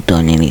he's not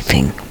done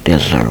anything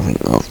deserving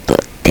of the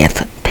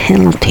death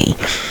penalty,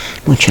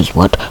 which is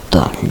what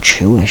the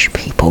Jewish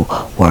people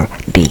were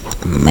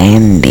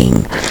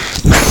demanding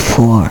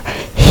for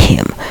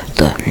him.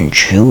 The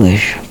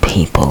Jewish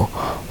people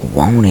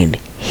wanted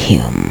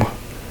him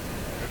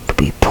to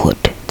be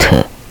put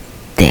to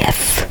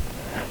death,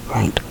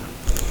 right?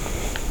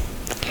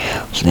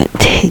 So that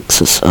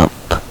takes us up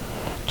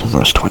to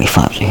verse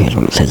 25. So here's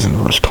what it says in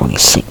verse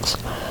 26.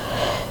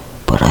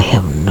 But but I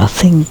have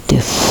nothing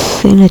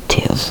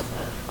definitive.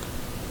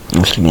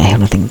 Excuse me, I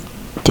have nothing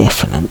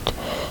definite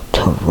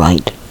to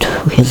write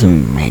to His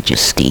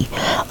Majesty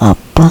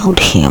about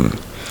him.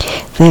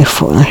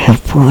 Therefore, I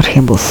have brought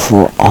him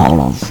before all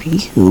of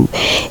you,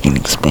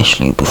 and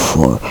especially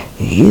before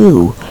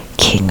you,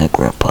 King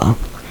Agrippa,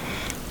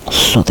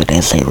 so that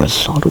as a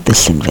result of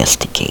this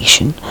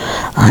investigation,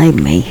 I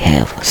may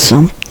have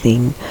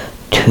something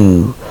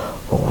to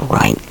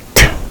write.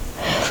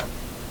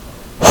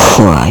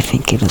 For I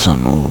think it is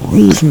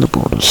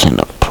unreasonable to send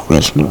a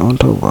prisoner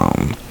onto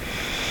Rome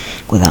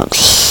without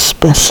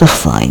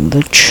specifying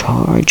the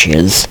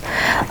charges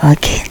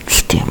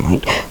against him,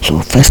 right? So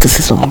Festus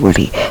has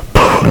already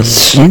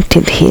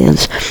presented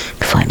his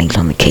findings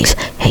on the case.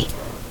 Hey,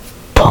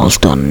 Paul's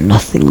done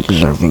nothing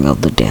deserving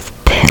of the death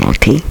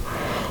penalty.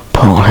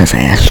 Paul has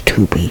asked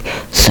to be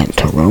sent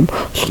to Rome,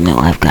 so now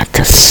I've got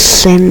to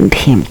send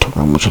him to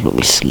Rome, which is what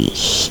we see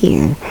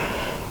here,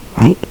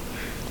 right?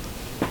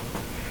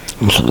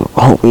 And so the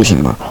whole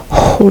reason we're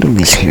holding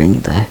this hearing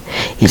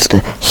is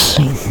the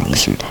same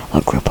reason,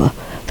 Agrippa,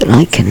 that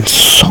I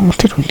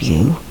consulted with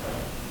you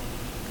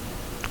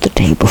the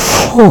day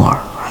before,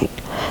 right?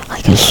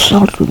 I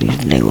consulted with you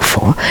the day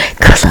before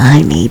because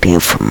I need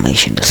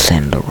information to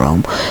send to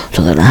Rome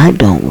so that I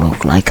don't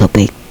look like a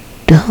big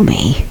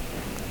dummy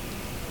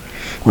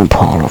when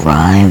Paul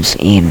arrives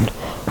in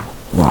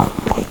Rome.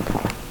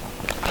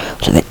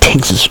 So that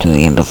takes us to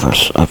the end of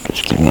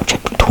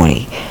chapter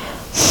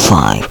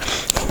 25.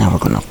 Now we're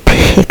going to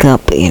pick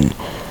up in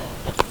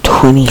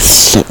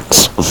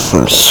 26,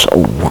 verse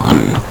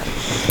 1,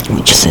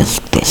 which says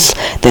this.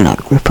 Then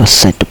Agrippa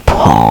said to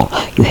Paul,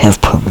 "You have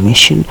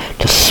permission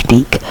to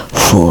speak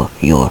for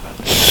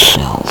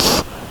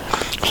yourself."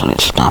 So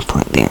let's stop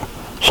right there.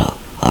 So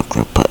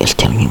Agrippa is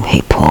telling him,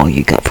 "Hey Paul,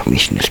 you got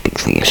permission to speak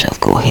for yourself.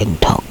 Go ahead and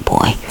talk,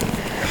 boy."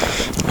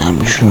 And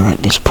I'm sure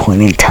at this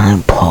point in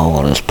time,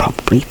 Paul is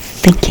probably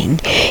thinking,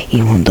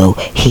 even though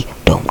he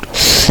don't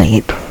say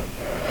it,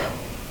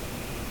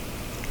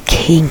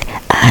 "King,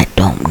 I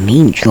don't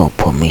need your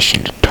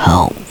permission to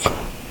talk,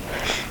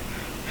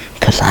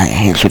 because I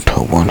answer to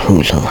one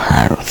who's of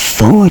higher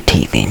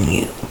authority than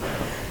you,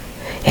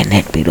 and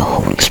that be the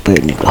Holy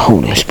Spirit. And if the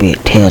Holy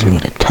Spirit tells me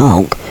to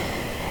talk,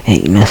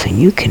 ain't nothing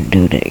you can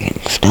do that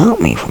can stop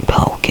me from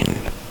talking."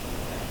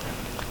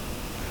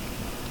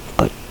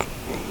 But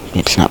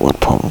that's not what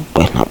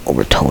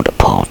we're told that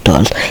Paul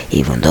does,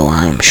 even though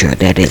I'm sure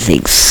that is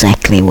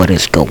exactly what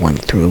is going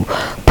through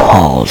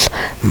Paul's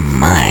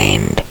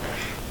mind.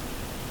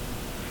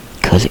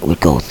 Because it would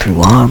go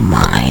through our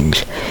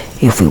minds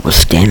if we were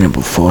standing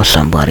before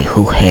somebody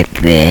who had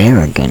the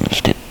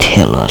arrogance to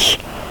tell us,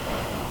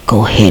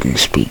 "Go ahead and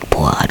speak,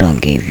 boy. I done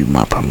gave you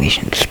my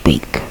permission to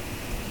speak."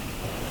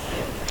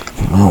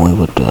 Well, it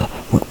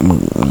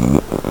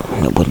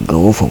wouldn't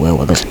go over well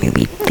with us.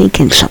 Maybe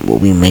thinking something,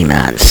 but we may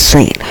not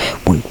say it.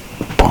 When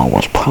Paul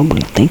was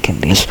probably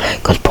thinking this,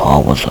 because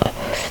Paul was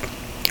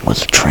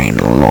a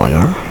trained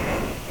lawyer.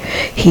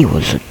 He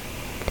was a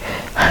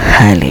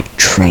highly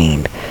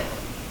trained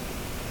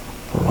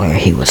lawyer.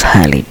 He was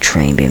highly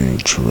trained in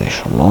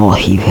Jewish law.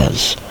 He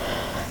was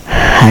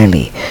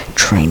highly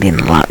trained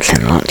in lots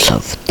and lots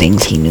of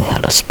things. He knew how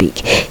to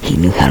speak. He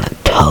knew how to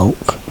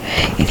talk.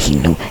 And he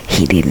knew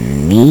he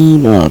didn't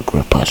need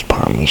Agrippa's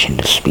permission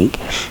to speak,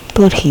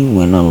 but he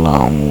went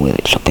along with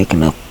it. So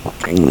picking up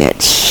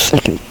that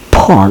second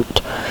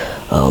part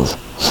of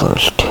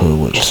verse 2,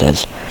 which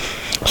says,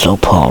 So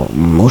Paul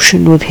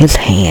motioned with his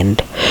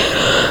hand.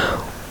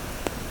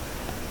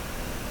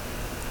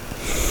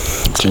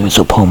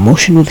 So Paul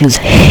motioned with his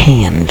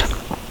hand,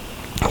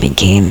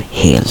 began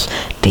his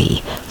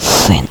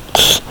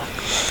defense.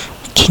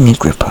 "King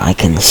Agrippa, I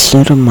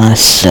consider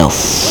myself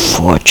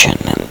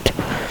fortunate.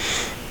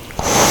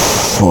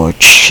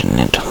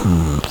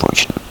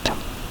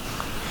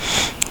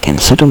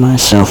 Consider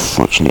myself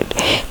fortunate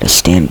to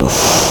stand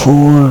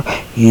before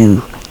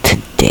you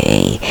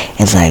today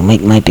as I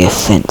make my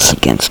defense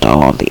against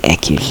all the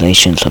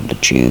accusations of the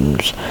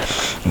Jews,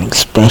 and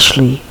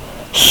especially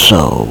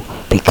so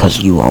because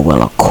you are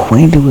well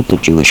acquainted with the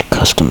Jewish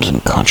customs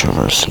and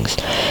controversies.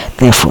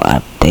 Therefore,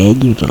 I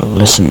beg you to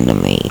listen to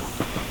me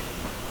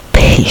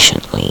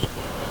patiently.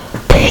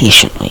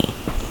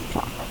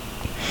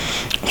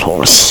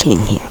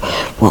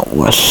 What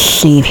we're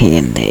seeing here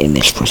in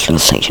this first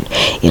illustration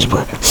is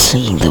we're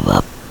seeing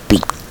the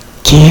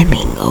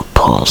beginning of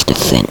Paul's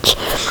defense,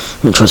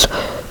 which was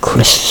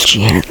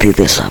Christianity,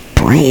 this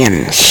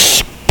brand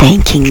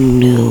spanking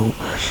new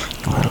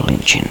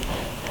religion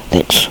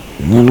that's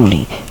not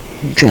only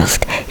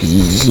just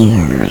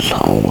years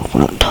old.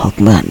 We're not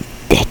talking about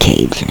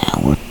decades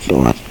now,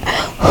 or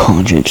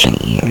hundreds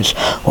of years,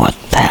 or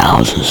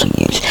thousands of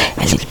years,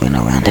 as it's been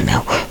around. And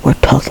now we're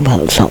talking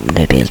about something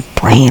that is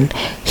brand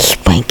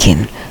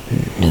spanking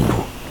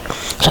new.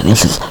 So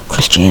this is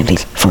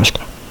Christianity's first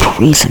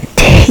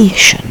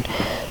presentation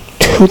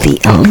to the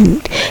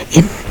elite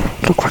in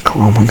the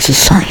Greco-Roman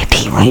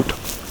society, right?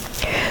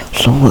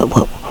 So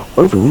what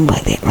do we mean by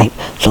that, right?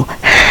 So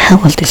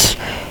how is this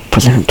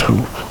presented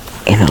to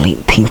and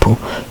elite people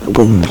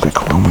within the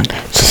Greco-Roman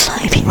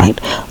society, right?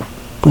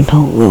 We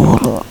know,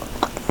 well,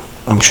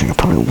 I'm sure you're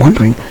probably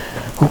wondering,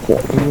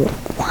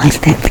 why is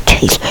that the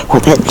case?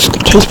 Well, that's the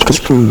case because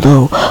even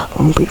though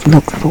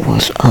Agrippa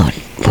was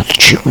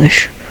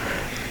Jewish,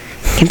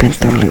 he'd been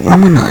thoroughly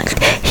Romanized.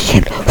 He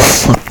had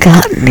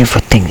forgotten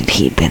everything that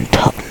he'd been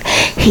taught.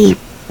 He'd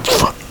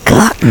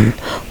forgotten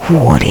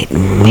what it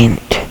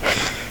meant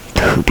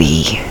to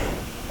be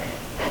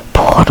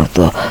part of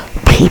the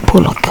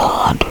people of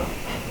God,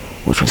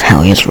 which was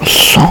how Israel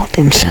saw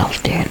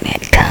themselves during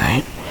that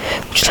time,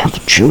 which is how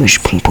the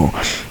Jewish people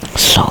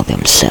saw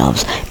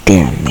themselves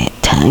during that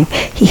time.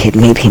 He had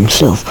made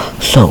himself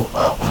so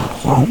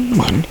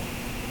Roman.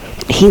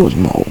 He was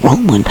more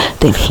Roman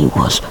than he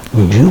was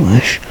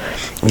Jewish.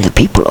 And the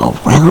people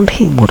around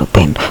him would have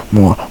been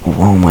more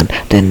Roman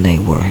than they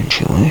were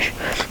Jewish.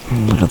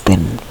 It would have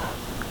been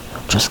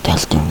just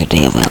as during the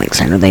day of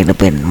Alexander, they'd have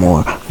been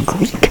more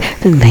Greek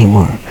than they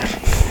were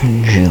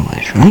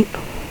Jewish, right?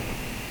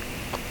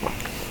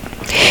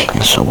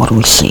 And so what do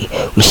we see?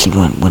 We see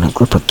when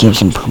Agrippa gives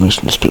him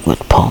permission to speak with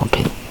Paul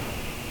too.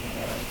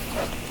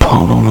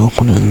 Paul don't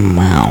open his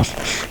mouth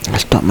and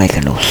start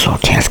making those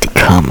sarcastic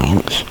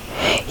comments,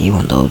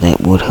 even though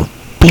that would have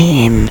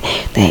been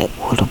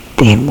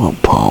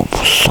what Paul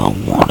so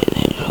wanted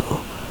to do.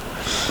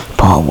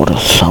 Paul would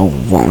have so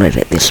wanted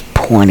at this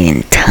point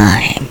in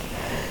time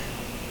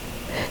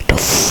to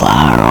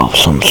fire off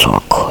some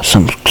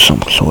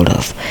sort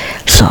of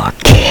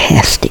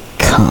sarcastic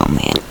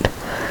comment.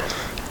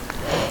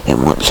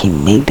 And once he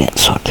made that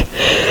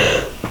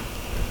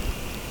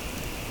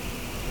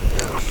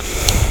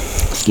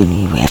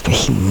after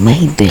he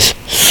made this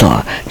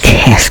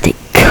sarcastic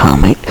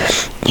comment,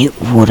 it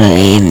would have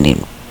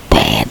ended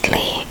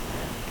badly.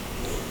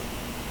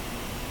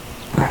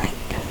 Right.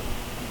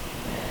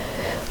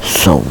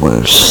 So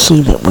we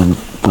see that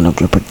when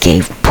Agrippa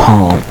gave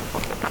Paul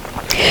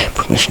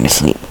permission to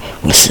sleep,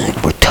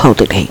 we're told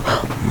that he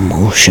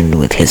motioned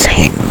with his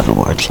hand. In other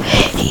words,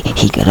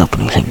 he got up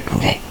and he said,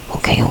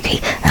 okay,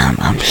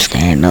 I'm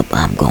standing up,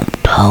 I'm gonna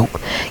talk.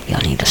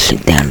 Y'all need to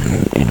sit down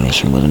and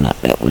listen. Whether or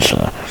not that was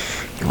a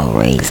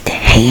raised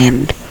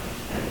hand,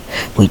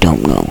 we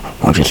don't know.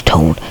 We're just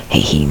told, hey,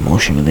 he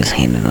motioned with his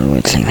hand. In other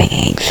words, saying,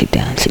 hey, sit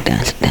down. So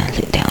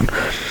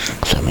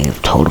I may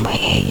have told him,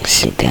 hey,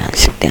 sit down.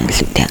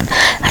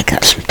 I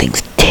got some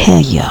things to tell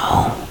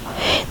y'all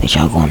that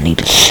y'all gonna need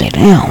to sit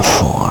down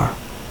for.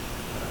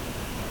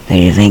 That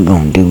it ain't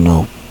gonna do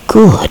no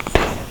good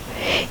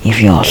if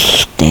y'all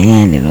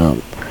standing up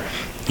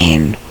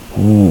and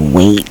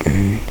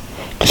waiting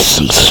to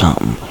see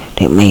something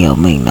that may or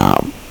may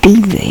not be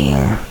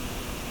there.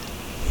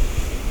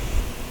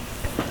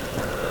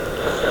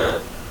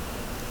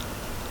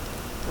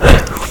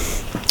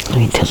 Let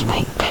me tell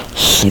somebody,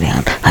 sit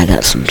down. I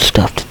got some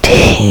stuff to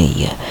tell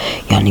you.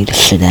 Y'all need to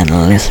sit down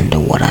and listen to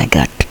what I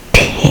got to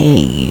tell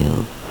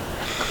you.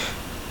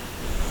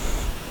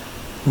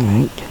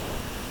 Right?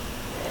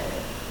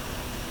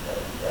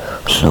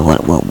 So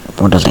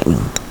what does that mean?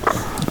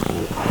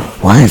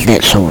 Why is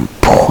that so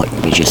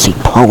important? Because you see,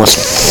 Paul was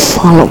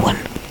following.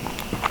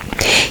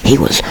 He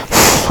was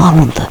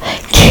following the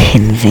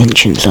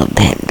conventions of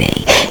that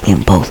day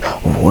in both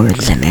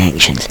words and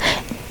actions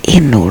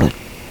in order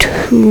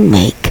to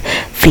make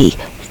the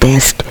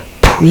best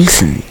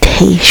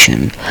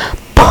presentation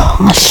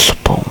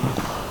possible.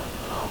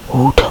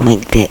 To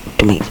make the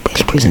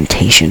best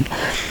presentation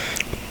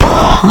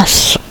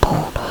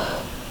possible.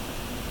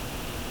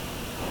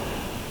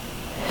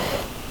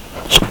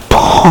 So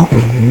Paul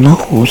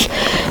knows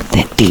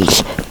that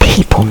these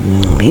people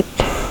need it.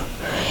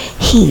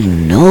 He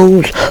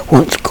knows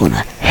what's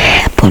gonna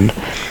happen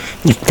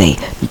if they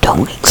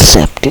don't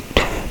accept it.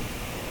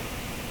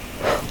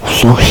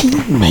 So he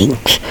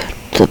makes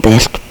the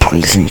best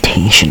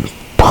presentation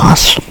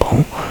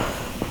possible.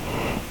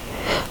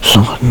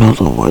 So in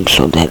other words,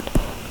 so that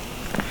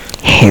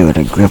Herod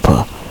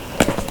Agrippa,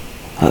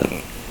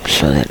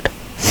 so that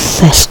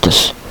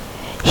Festus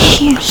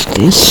hears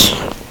this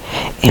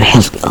and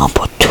has the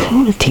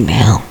opportunity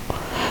now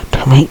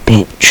to make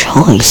that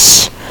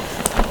choice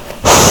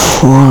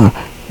for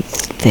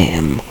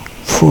them,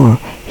 for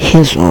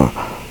his or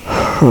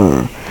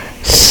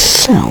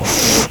herself.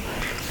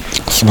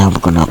 So now we're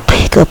going to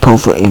pick up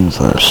over in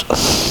verse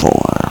 4,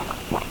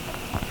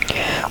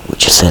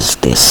 which says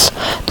this: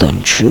 the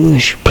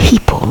Jewish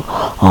people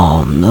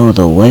all know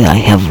the way I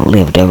have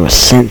lived ever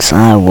since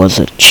I was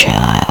a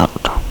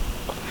child.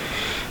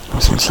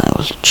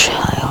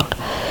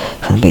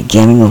 From the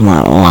beginning of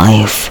my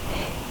life,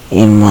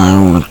 in my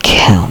own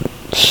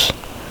accounts,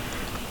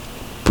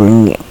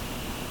 the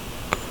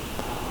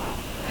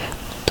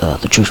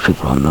Jewish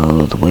people all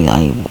know the way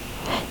I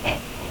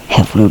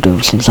have lived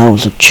ever since I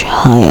was a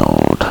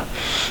child.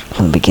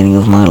 From the beginning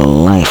of my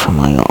life in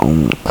my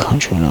own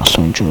country and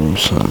also in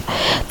Jerusalem,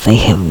 they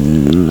have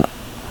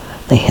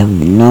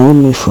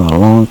known me for a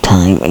long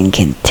time and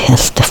can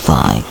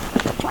testify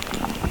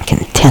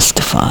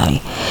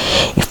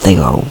if they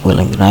are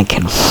willing that I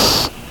can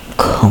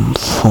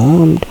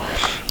conformed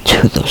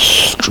to the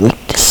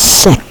strictest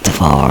sect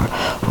of our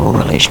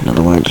religion. In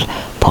other words,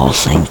 Paul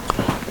saying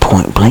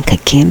point blank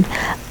again,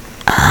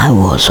 I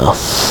was a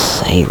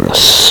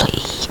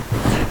Pharisee.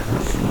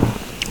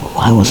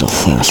 I was a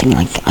Pharisee.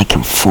 I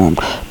conformed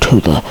to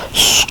the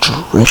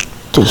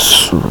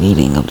strictest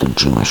reading of the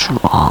Jewish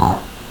law.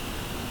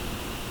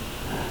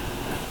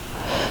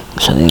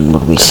 So then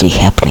what do we see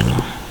happening?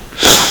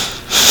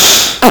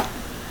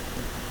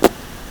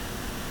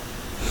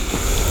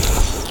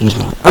 Excuse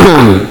me.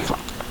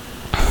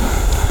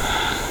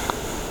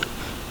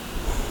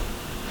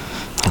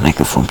 And I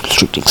conform to the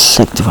strict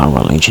sect of our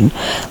religion,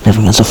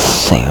 living as a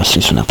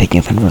Pharisee. So now picking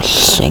up in verse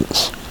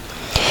 6.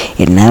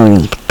 It now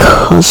is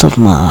because of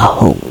my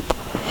hope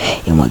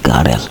in what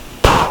God has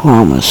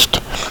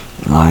promised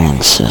our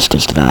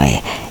ancestors that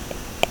I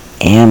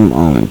am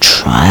on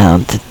trial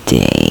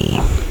today.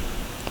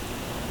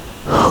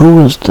 Who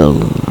is the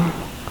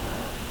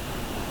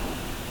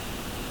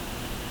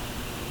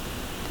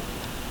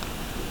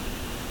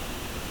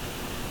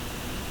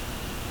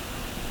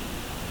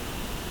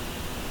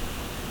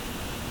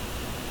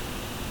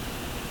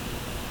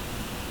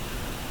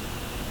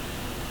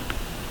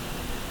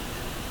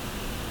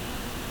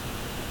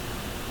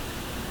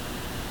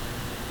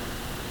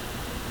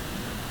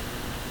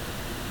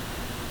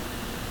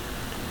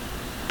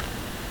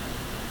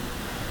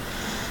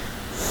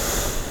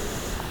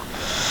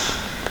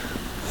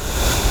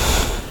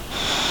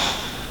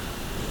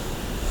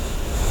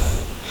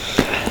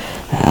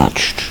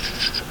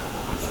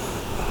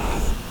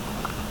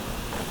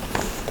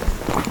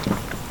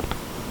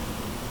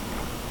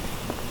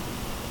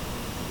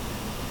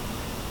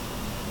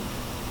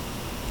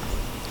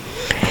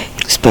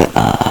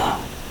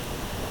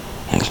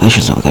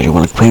explanations of God, you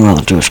will acquaint with all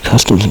the Jewish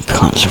customs and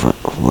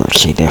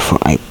controversy. Therefore,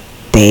 I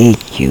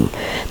beg you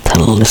to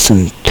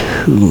listen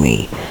to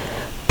me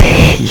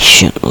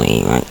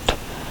patiently, right?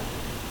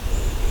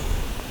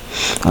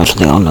 Also,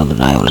 they all know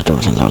that I was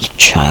ever since I was a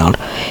child,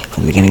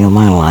 from the beginning of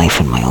my life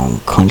in my own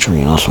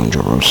country and also in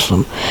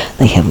Jerusalem.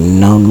 They have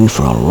known me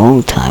for a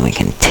long time and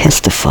can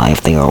testify,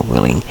 if they are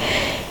willing,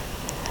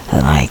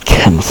 that I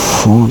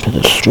conform to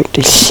the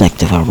strictest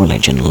sect of our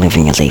religion,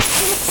 living as a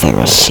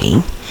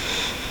Pharisee.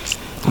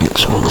 And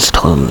so let's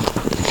tell him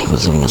that he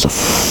was living as a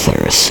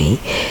Pharisee.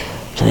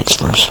 So that's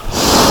verse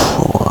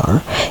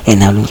 4. And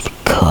now it's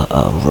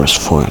because, verse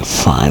 4 and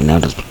 5. Now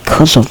it's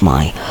because of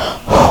my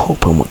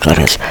hope in what God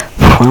has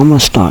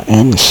promised our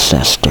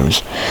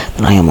ancestors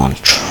that I am on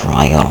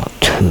trial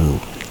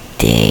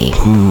today.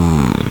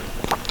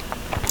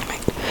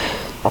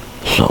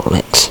 So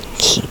let's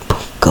keep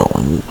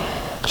going.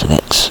 So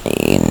that's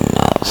in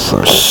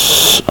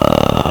verse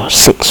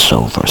 6.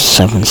 So verse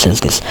 7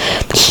 says this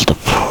is the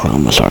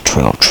promise our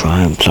 12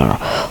 tribes are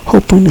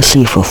hoping to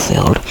see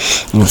fulfilled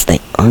as they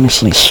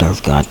earnestly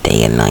serve God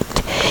day and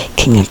night.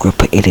 King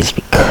Agrippa, it is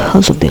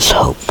because of this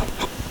hope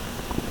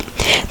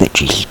that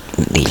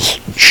these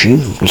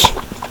Jews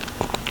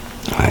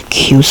are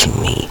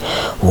accusing me.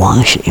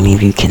 Why should any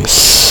of you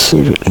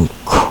consider it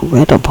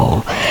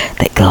incredible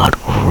that God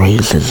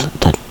raises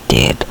the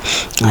dead?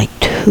 I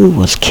too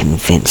was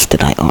convinced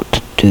that I ought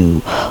to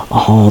do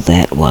all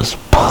that was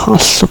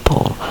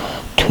possible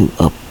to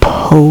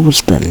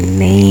oppose the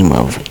name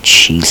of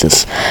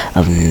Jesus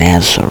of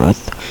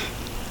Nazareth,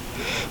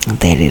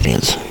 that it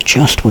is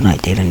just what I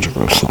did in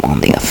Jerusalem. On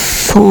the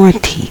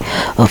authority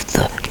of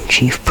the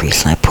chief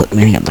priests, I put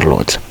many of the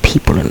Lord's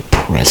people in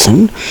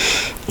prison,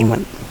 and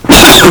when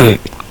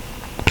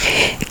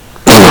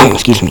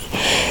excuse me,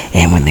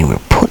 and when they were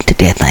put to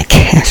death, I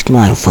cast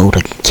my vote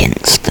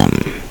against them.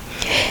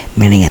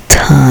 Many a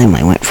time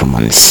I went from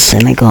one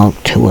synagogue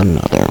to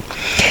another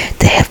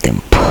to have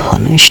them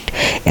punished,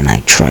 and I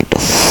tried to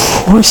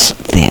force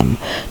them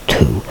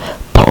to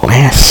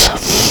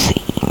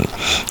blaspheme.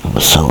 I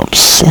was so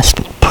obsessed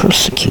with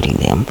persecuting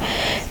them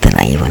that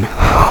I even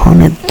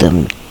hunted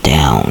them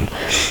down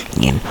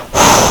in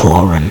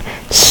foreign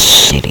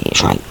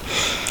cities, right?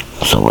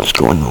 So what's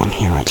going on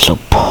here, right? So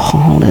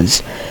Paul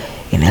is,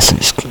 in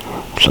essence,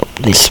 so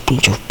this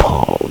speech of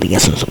Paul, the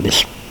essence of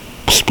this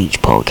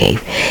speech Paul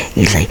gave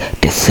is a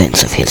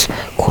defense of his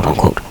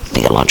quote-unquote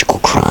theological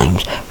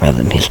crimes rather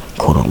than his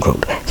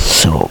quote-unquote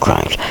civil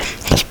crimes.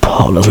 Because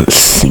Paul doesn't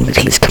think that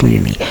he's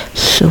committed any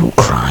civil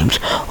crimes.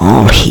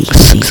 All he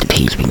sees that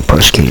he's being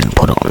persecuted and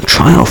put on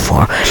trial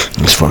for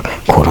is for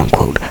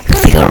quote-unquote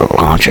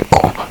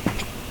theological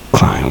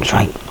crimes,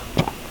 right?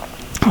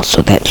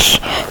 So that's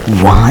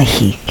why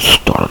he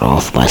started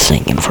off by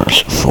saying in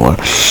verse 4,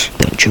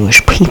 the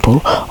Jewish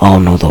people all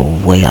know the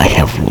way I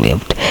have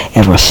lived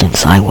ever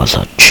since I was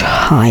a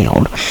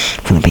child,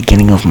 from the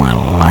beginning of my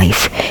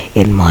life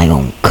in my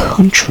own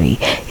country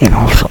and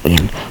also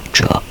in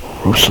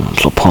Jerusalem.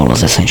 So Paul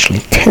is essentially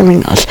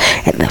telling us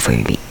at the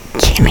very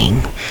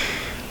beginning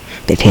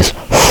that his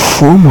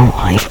former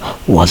life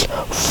was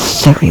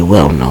very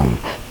well known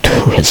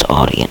to his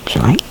audience,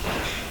 right?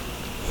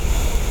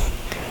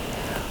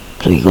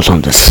 So he goes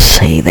on to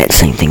say that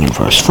same thing in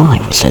verse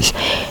 5. It says,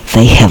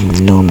 they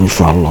have known me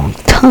for a long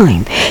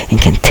time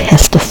and can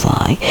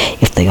testify,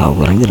 if they are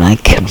willing, that I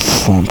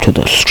conform to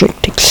the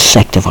strict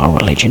sect of our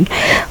religion,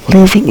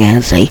 living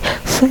as a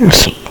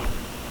Pharisee.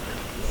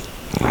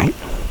 Right?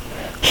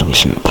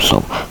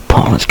 So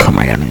Paul has come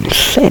right out and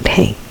said,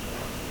 hey,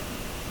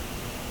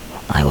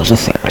 I was a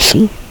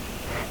Pharisee,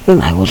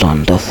 and I was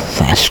on the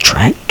fast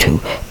track to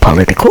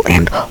political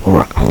and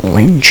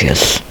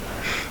religious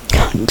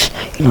kinds.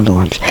 In other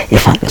words,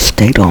 if I had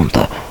stayed on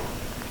the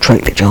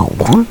track that y'all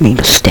wanted me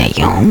to stay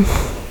on,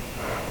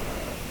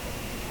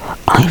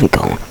 I'd have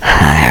gone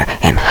higher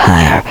and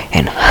higher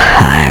and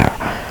higher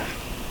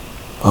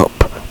up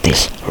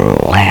this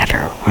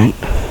ladder, right?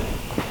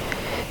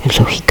 And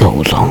so he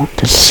goes on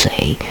to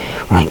say,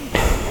 right,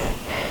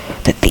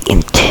 that the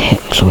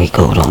intent, so he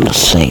goes on to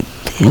say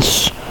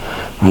this,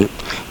 right,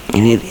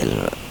 and it is,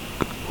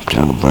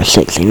 verse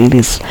 6,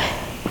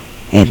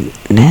 and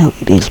now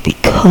it is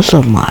because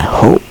of my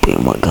hope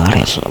in what God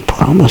has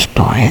promised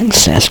our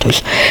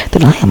ancestors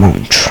that I am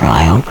on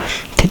trial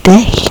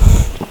today.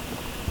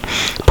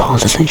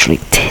 Paul's essentially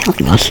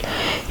telling us,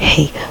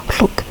 hey,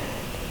 look,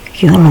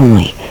 you'll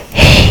only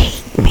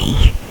hate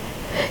me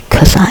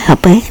because I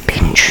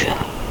abandoned you.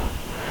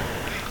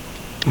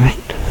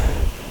 Right?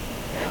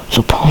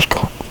 So Paul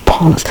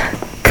is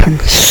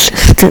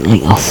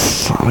consistently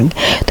affirming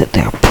that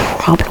their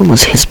problem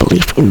was his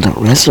belief in the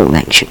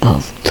resurrection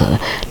of the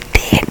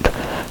dead.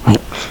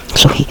 Right?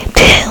 So he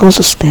tells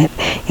us that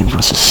in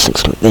verses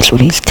 6 to 8. That's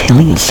what he's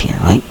telling us here,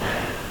 right?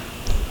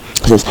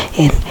 He says,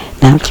 and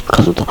now it's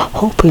because of the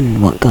hope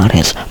in what God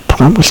has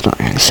promised our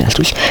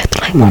ancestors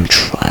that I'm on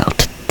trial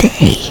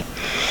today.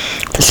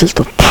 This is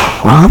the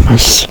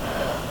promise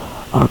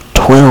our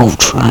 12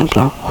 tribes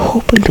are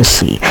hoping to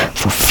see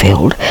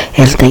fulfilled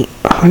as they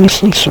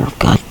earnestly serve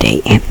God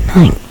day and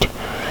night.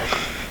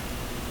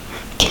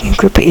 King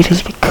Agrippa, it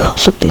is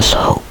because of this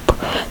hope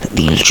that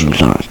these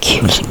Jews are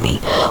accusing me.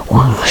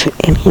 Why should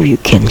any of you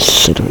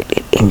consider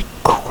it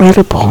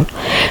incredible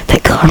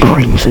that God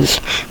raises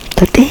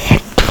the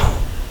dead?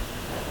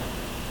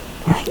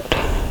 Right?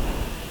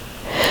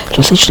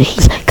 So essentially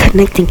he's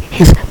connecting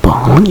his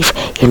belief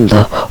in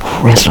the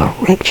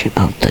resurrection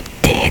of the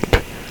dead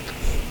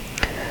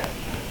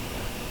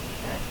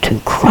to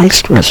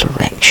Christ's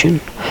resurrection,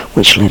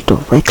 which led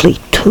directly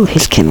to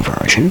his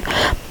conversion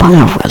by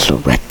a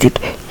resurrected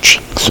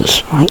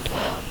Jesus, right?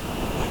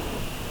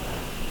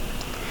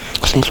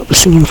 So that's what we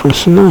see in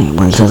verse 9,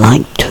 where he says,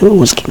 I too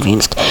was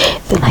convinced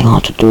that I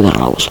ought to do that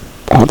all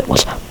that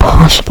was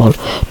possible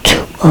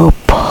to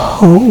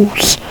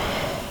oppose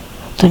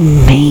the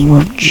name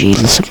of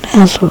Jesus of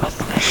Nazareth.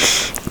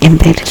 And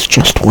that is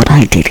just what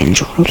I did in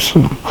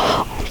Jerusalem,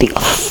 on the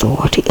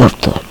authority of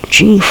the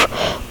chief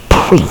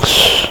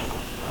priests.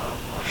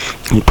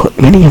 And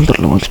put many of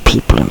the Lord's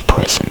people in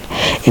prison.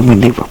 And when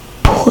they were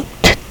put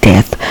to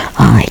death,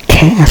 I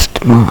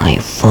cast my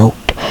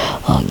vote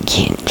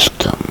against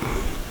them.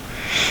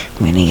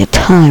 Many a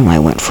time I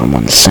went from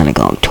one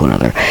synagogue to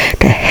another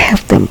to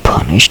have them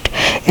punished,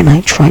 and I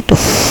tried to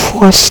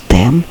force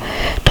them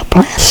to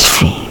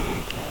blaspheme.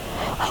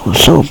 I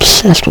was so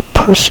obsessed with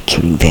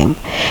persecuting them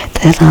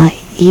that I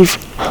even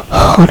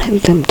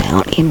hunted them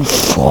down in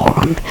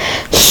foreign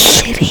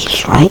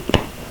cities, right?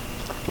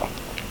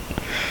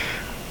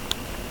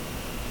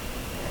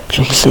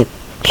 So he said,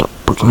 so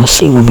we're going to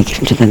see when we get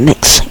into the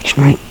next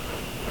section, right?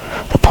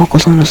 The Paul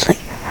goes on to say,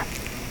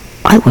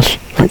 I was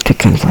led to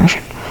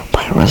conversion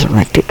by a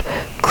resurrected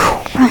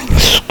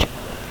Christ.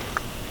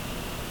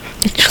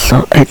 It's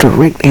a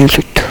direct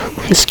answer to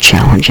his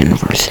challenge in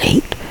verse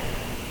 8.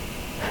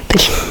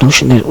 This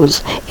notion that it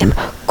was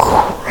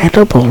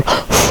incredible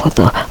for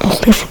the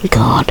living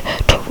God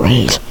to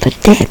raise the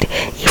dead.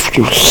 If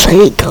you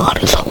say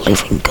God is a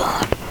living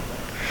God,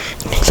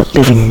 he's a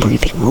living,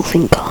 breathing,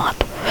 moving God,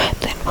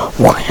 then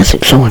why is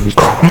it so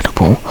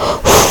incredible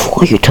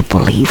for you to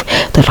believe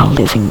that a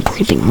living,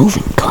 breathing,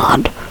 moving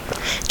God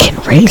can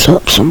raise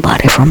up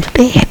somebody from the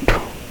dead?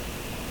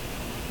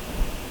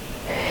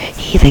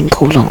 He then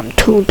goes on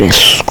to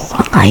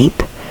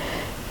describe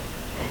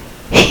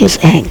his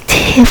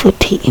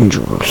activity in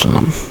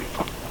Jerusalem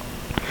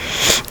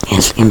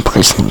as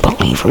imprisoning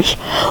believers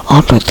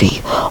under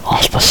the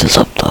auspices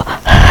of the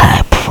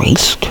high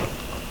priest,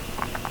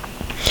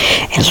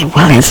 as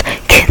well as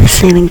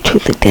consenting to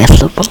the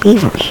death of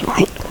believers,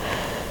 right?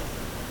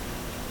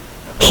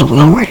 So we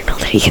already know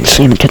that he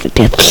consented to the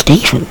death of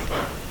Stephen.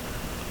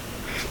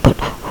 But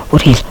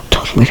what he's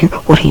talking about here,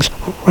 what he's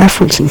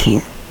referencing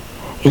here,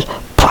 is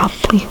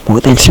probably more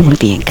than simply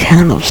the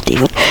encounter of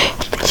Stephen.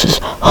 This is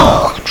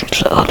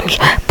hundreds of others,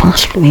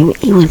 possibly maybe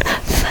even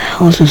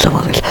thousands of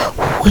others.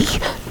 We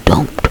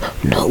don't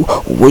know.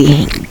 We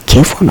ain't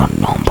given a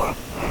number.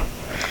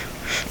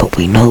 But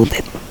we know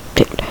that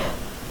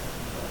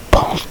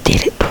Paul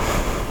did it.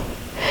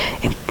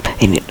 And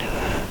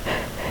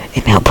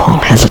now Paul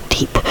has a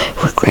deep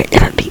regret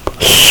and a deep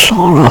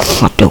sorrow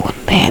for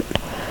doing that.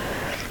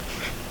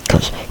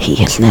 Because he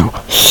has now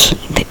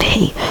seen that,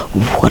 hey,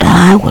 what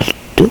I was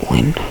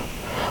doing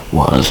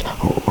was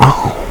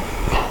wrong.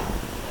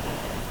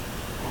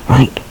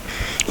 right?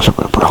 So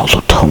we're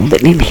also told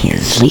that in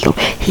his zeal,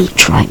 he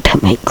tried to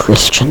make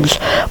Christians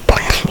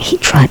blaspheme. He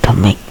tried to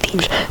make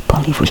these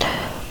believers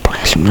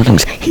blaspheme. In other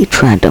words, he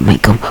tried to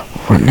make them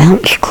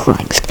renounce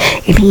Christ,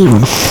 and he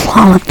even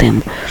followed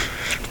them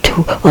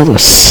to other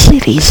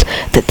cities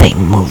that they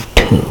moved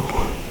to.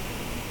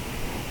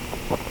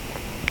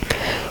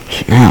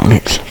 So now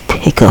let's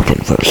pick up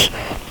in verse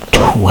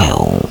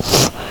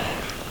 12,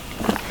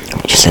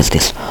 which says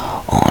this: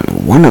 on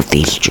one of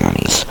these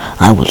journeys,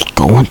 I was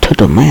going to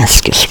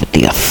Damascus with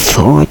the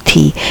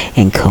authority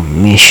and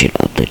commission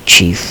of the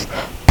chief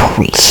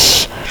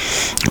priests.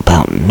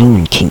 About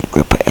noon, King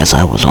Agrippa, as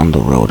I was on the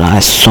road, I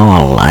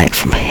saw a light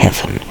from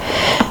heaven,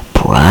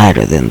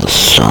 brighter than the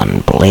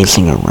sun,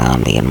 blazing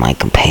around me and my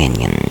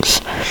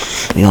companions.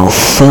 We all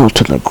fell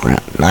to the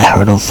ground, and I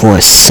heard a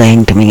voice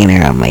saying to me in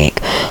Aramaic,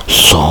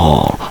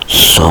 Saul,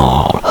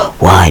 Saul,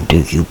 why do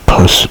you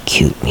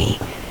persecute me?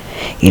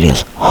 It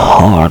is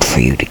hard for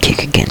you to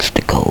kick against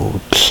the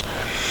goads.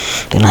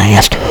 Then I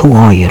asked, Who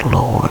are you,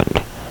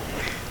 Lord?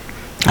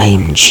 I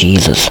am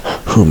Jesus,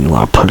 whom you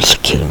are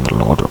persecuting, the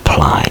Lord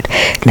replied.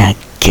 Now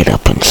get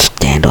up and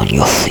stand on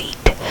your feet.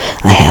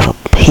 I have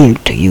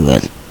appeared to you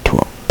to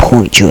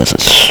appoint you as a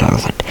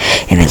servant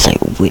and as a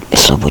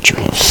witness of what you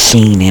have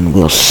seen and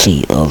will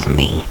see of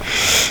me.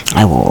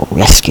 I will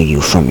rescue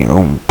you from your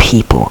own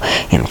people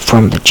and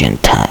from the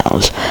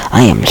Gentiles.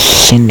 I am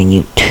sending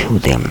you to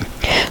them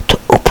to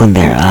open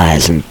their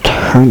eyes and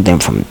turn them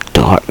from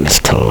darkness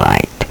to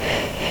light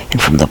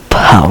and from the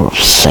power of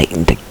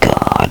Satan to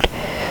God,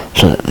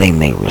 so that they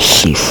may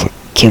receive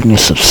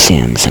forgiveness of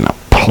sins and a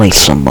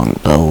place among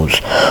those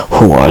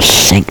who are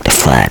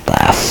sanctified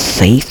by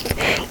faith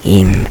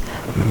in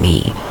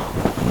me.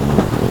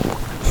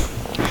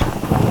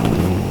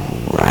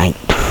 Right.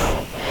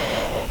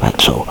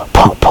 So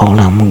Paul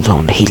now moves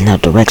on. He's now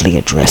directly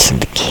addressing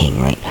the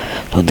king, right?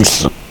 So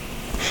this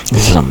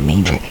is a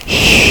major,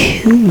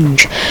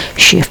 huge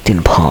shift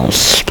in Paul's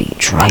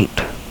speech, right?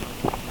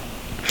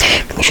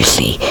 Because you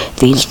see,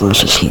 these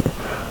verses here,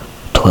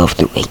 12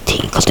 through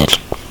 18, because that's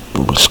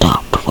where we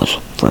stopped, was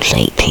verse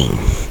 18.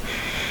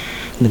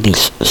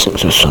 These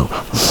 6 or so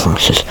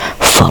verses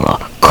follow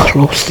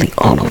closely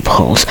all of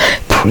Paul's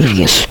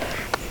previous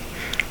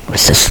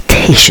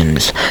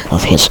recitations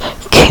of his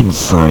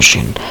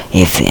conversion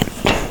event,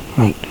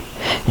 right?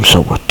 And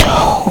so we're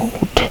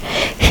told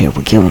here,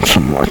 we're given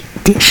some more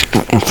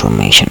additional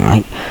information,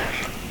 right?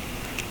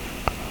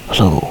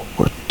 So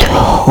we're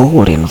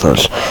told in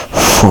verse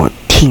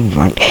 14,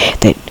 right,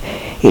 that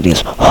it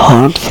is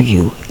hard for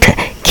you to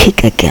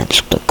kick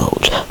against the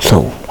goads.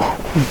 So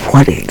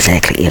what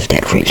exactly is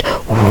that phrase?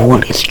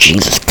 What is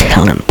Jesus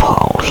telling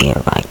Paul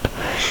here, right?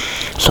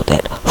 So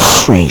that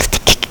phrase, to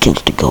kick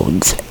against the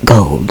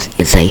goads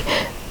is a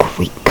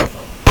Greek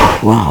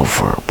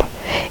proverb,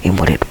 and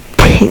what it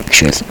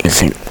pictures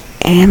is an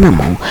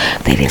animal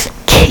that is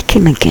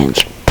kicking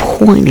against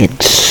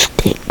pointed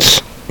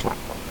sticks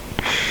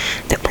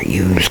that were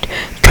used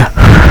to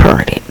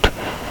hurt it,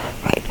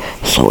 right?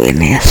 So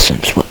in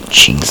essence, what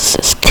Jesus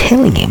is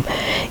telling him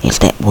is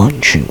that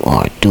what you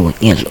are doing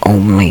is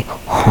only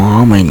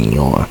harming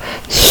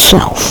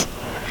yourself.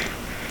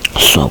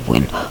 So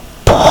when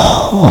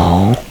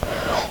Paul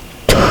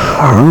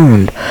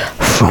turned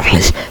from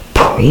his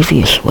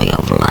previous way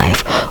of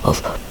life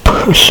of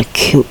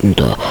persecuting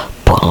the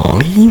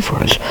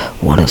believers,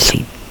 what does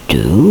he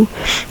do?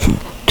 He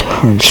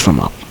turns from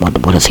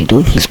what is he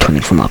doing? He's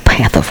turning from a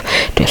path of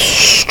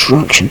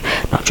destruction,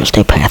 not just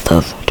a path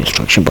of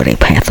destruction, but a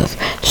path of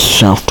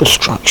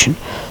self-destruction,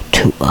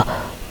 to a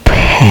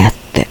path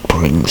that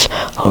brings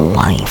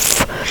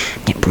life,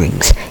 it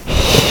brings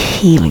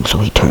healing. So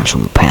he turns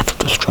from a path of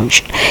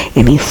destruction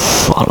and he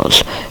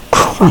follows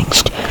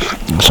Christ.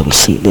 And so we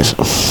see this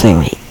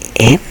very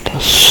end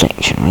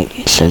section, right?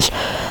 It says,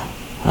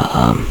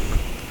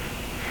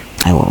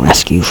 I will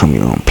rescue you from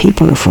your own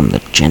people and from the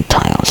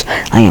Gentiles.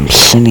 I am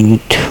sending you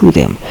to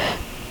them.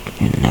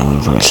 And now in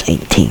verse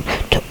 18,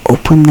 to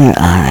open their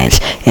eyes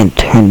and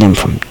turn them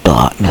from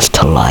darkness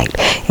to light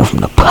and from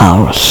the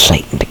power of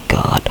Satan to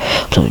God,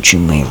 so that you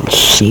may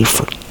receive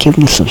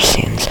forgiveness of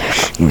sins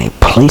and a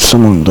place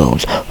among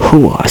those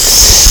who are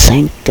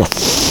sanctified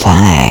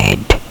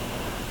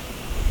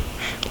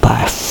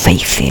by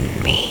faith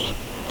in me.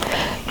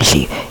 You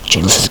see,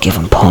 Jesus has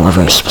given Paul a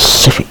very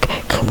specific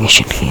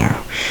commission here.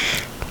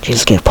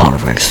 Jesus gave Paul a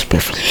very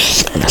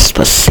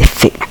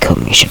specific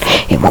commission.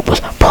 And what was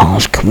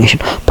Paul's commission?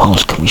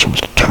 Paul's commission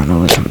was to turn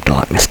others from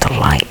darkness to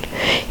light.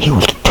 He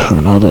was to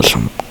turn others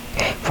from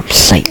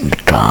Satan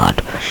to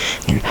God.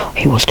 And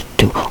he was to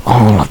do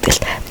all of this,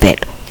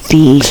 that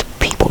these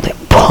people that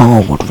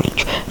Paul would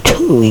reach,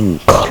 to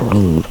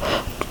include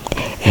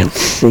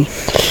every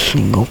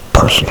single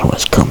person who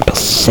has come to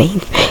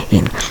faith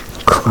in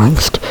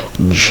Christ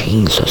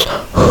Jesus,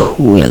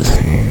 who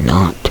is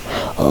not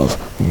of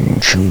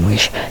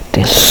Jewish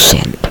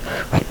descent,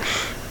 right?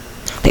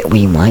 That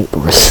we might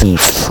receive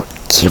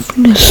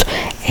forgiveness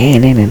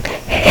and an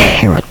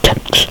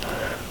inheritance.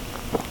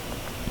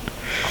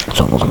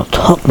 So we're going to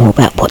talk more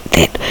about what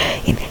that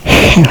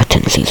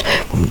inheritances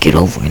when we get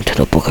over into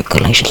the book of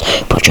Galatians.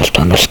 But just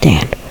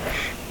understand,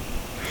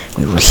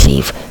 we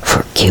receive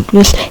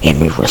forgiveness and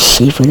we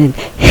receive an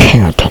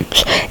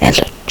inheritance as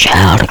a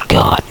child of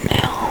God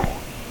now.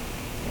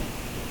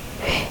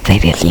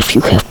 That is, if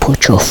you have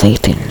put your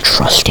faith and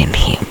trust in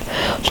Him.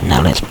 So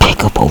now let's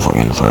pick up over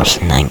in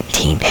verse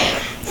 19.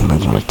 And we're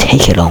going to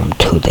take it on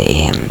to the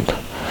end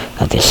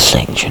of this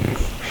section.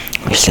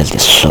 It says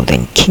this: So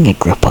then, King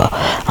Agrippa,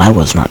 I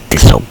was not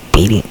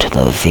disobedient to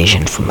the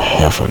vision from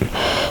heaven.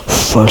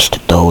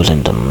 First those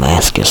in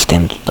Damascus,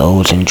 then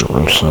those in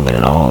Jerusalem and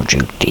in all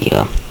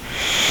Judea.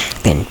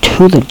 Then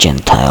to the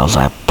Gentiles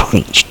I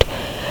preached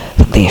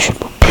that they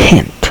should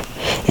repent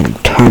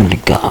and turn to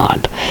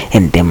God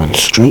and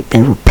demonstrate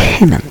their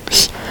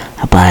repentance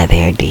by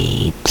their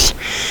deeds.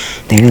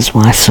 That is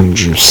why some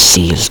Jews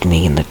seized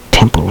me in the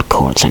temple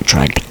courts and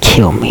tried to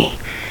kill me.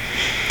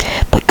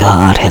 But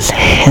God has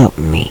helped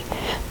me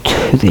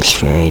to this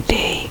very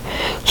day.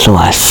 So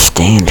I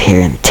stand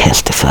here and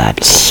testify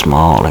to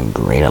small and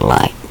great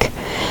alike.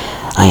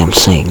 I am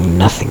saying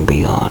nothing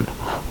beyond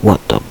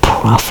what the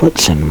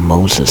prophets and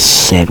Moses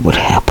said would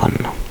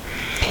happen,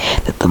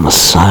 that the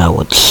Messiah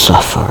would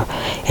suffer,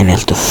 and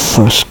as the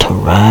first to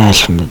rise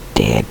from the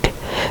dead,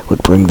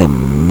 would bring the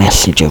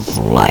message of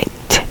light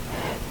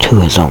to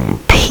his own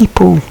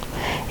people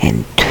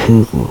and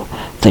to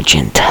the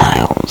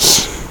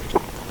Gentiles.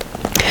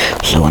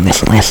 So in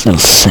this last little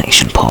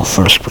section, Paul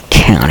first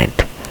recounted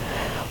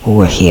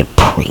where he had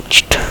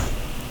preached.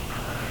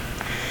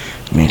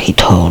 And he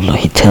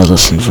tells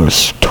us in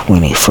verse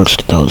 20, first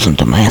to those in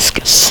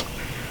Damascus.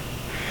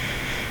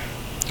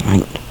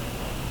 Right?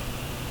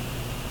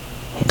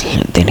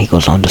 Then he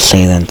goes on to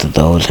say then to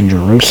those in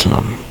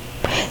Jerusalem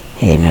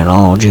and in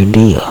all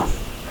Judea.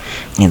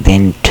 And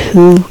then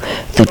to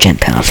the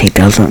Gentiles. He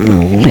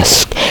doesn't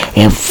list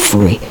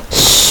every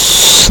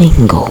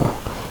single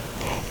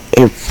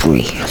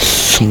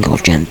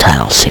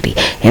Gentile city,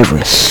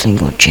 every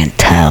single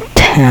Gentile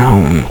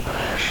town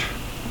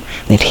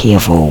that he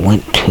ever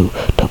went to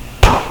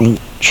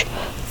preach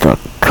the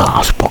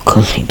gospel,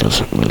 because he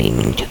doesn't really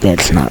mean to.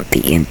 That's not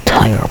the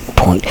entire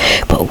point.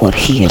 But what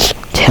he is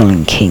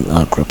telling King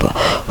Agrippa,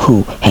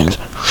 who has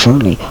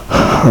surely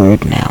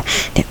heard now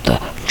that the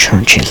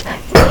church's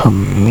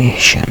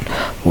commission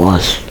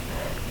was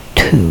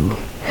to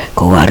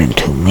go out and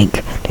to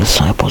make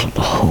disciples of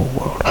the whole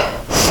world,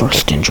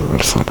 first in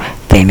Jerusalem,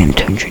 then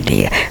into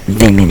Judea,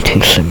 then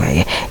into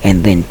Samaria,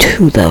 and then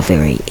to the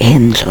very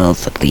ends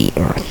of the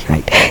earth,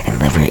 right?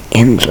 And the very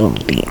ends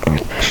of the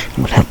earth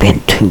would have been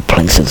to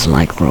places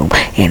like Rome,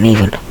 and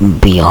even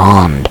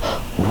beyond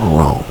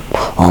Rome,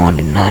 on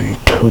and on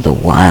to the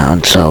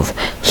wilds of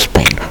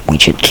Spain,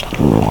 which it's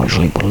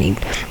largely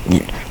believed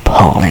that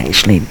Paul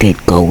actually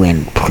did go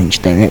and preach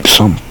there at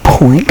some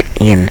point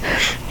in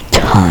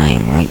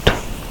time, right?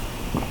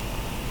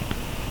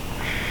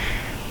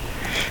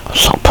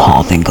 So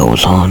Paul then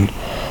goes on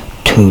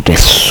to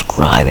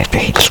describe, after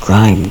he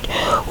described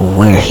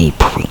where he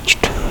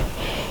preached.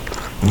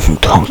 He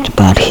talked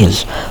about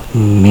his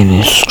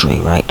ministry,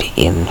 right,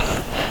 in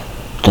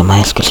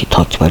Damascus. He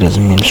talked about his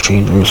ministry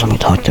in Jerusalem. He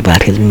talked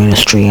about his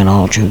ministry in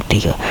all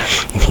Judea.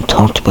 And he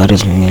talked about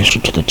his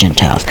ministry to the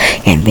Gentiles.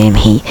 And then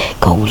he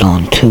goes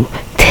on to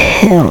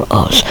tell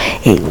us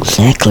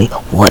exactly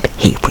what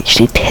he preached.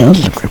 He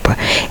tells Agrippa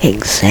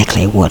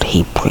exactly what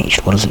he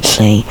preached. What does it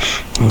say?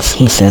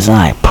 He says,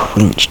 I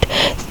preached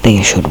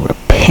they should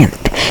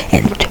repent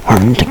and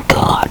turn to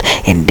God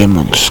and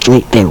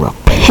demonstrate their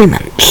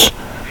repentance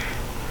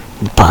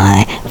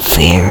by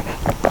their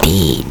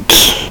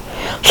deeds.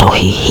 So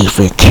he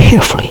very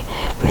carefully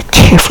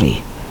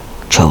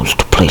chose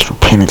to place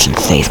repentance and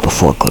faith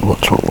before good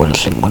works.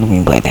 What do you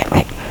mean by that,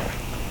 right?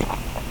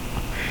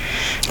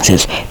 It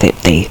says that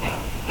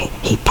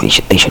he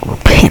preached that they should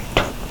repent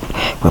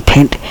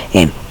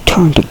and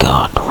turn to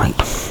God, right?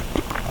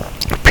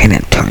 Repent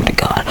and turn to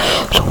God.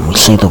 So when we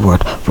say the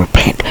word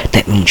repent,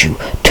 that means you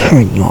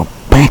turn your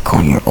back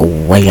on your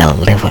way of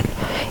living,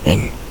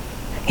 and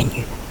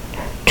you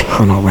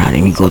turn around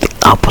and you go the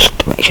opposite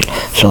direction.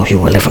 So if you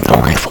were living a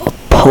life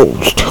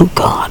opposed to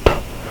God,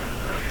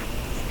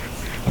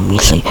 when we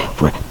say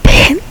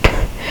repent,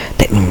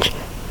 that means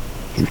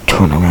you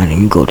turn around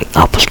and you go the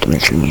opposite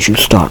direction. It means you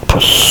start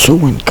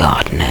pursuing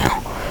God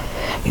now.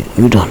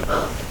 You done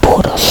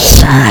put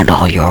aside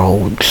all your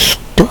old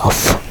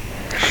stuff.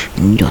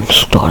 You done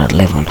started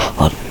living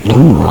a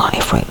new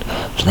life, right?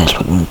 So that's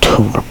what it means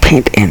to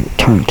repent and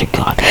turn to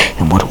God.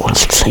 And what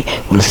does it say?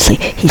 What does it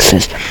say? He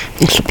says,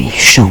 this will be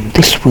shown,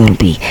 this will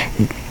be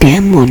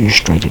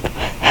demonstrated.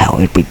 How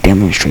it be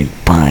demonstrated?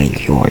 By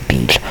your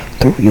deeds,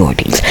 through your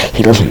deeds.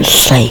 He doesn't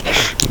say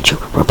that you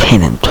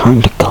repent and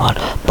turn to God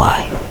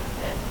by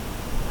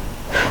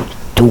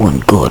doing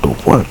good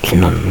works.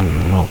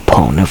 No,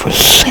 Paul never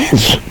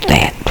says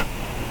that.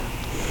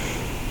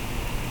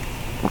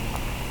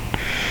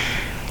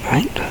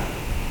 Right?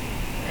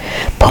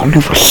 Paul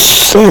never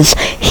says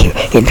here,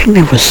 and he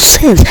never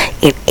says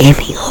in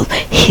any of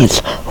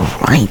his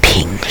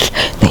writings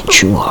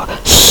that you are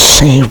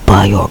saved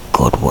by your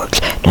good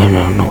works,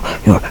 No.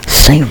 You're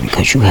saved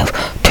because you have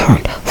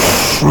turned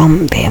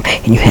from them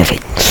and you have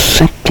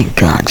accepted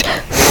God's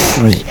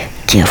free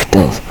gift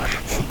of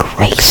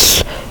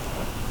grace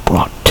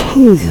brought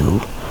to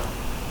you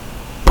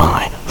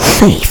by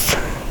faith.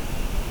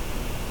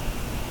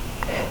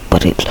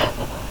 But it's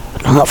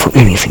not for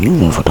anything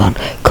you've ever done,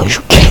 because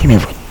you can't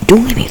ever do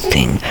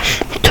anything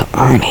to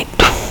earn it.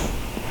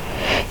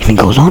 And he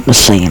goes on to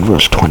say in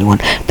verse 21,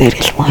 that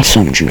is why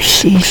some Jews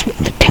seized me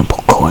in the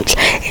temple courts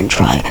and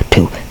tried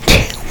to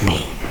kill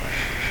me.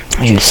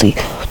 As you see,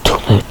 to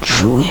the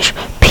Jewish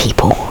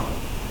people,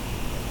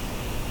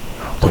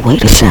 the way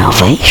to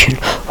salvation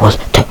was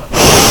to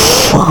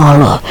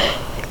follow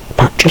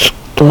not just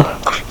the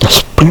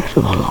spirit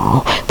of the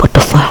law, but to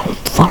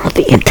follow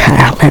the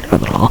entire letter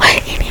of the law.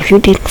 And if you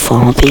didn't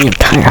follow the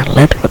entire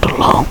letter of the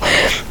law,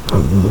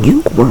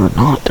 you were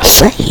not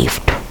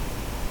saved.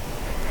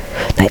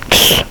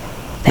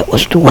 That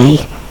was the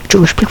way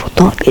Jewish people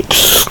thought. It's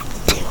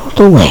still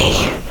the way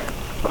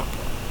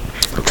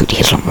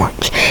Judaism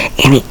works,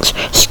 and it's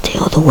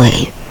still the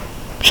way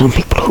some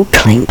people who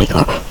claim they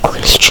are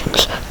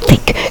Christians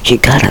think. You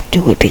gotta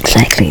do it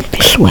exactly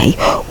this way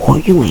or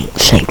you ain't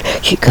saved.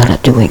 You gotta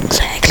do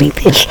exactly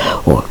this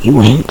or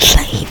you ain't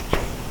saved.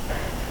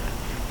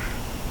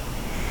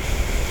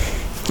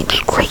 It's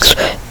grace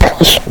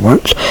plus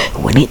works.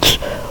 When it's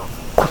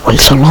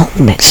grace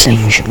alone that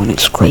saves you, when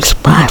it's grace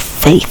by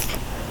faith,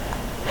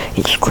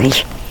 it's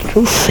grace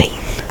through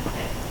faith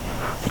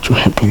that you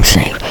have been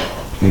saved,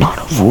 not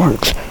of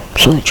works,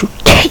 so that you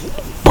can't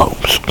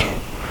boast.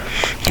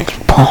 As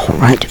Paul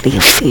writes to the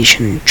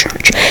Ephesian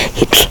church,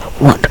 it's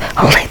what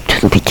led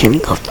to the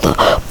beginning of the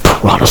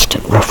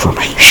Protestant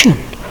Reformation.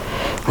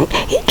 Right?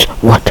 It's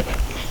what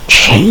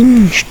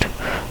changed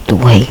the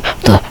way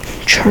the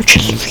church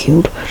is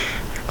viewed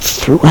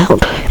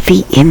throughout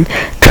the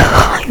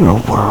entire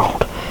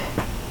world.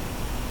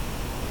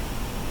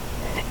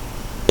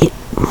 It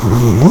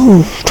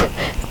moved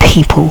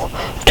people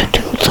to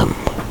do them.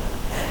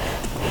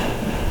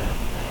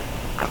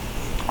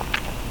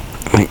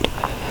 Right?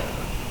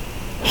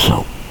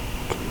 So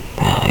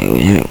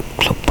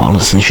Paul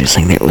is essentially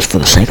saying that it was for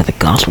the sake of the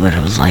gospel that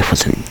his life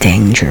was in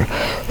danger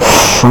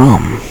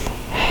from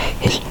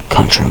his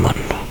countrymen.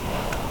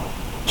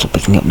 So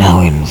picking up now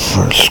in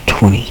verse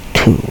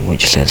 22,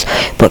 which says,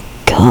 "But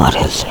God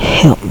has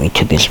helped me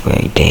to this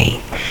very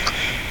day.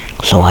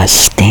 So I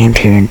stand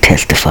here and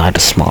testify to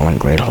small and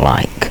great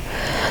alike.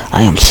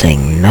 I am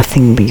saying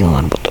nothing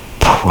beyond what the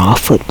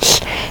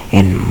prophets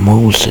and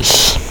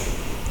Moses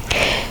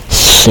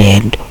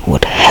said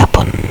would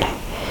happen,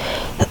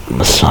 that the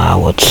Messiah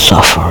would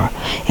suffer,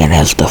 and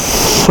as the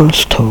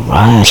first to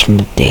rise from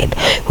the dead,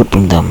 would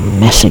bring the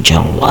message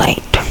of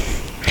light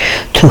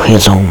to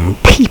his own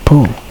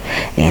people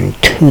and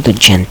to the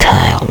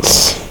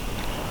Gentiles."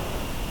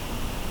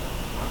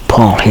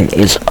 Paul here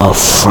is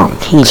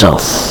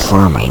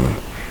affirming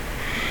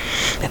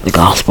that the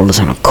gospel is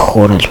in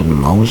accordance with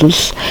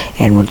Moses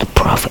and with the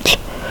prophets.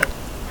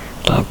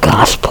 The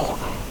gospel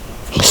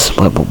is,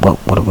 what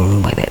do we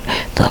mean by that?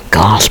 The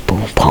gospel,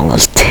 Paul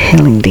is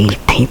telling these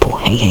people,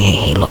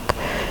 hey, look,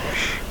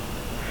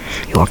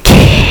 your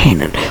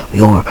canon,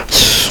 your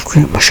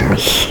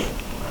scriptures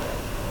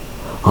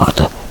are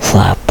the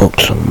 5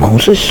 books of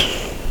Moses,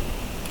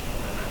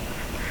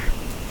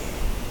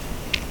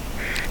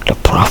 the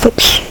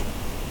prophets,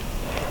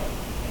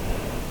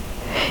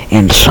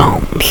 and the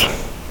Psalms.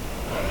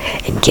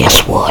 And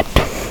guess what?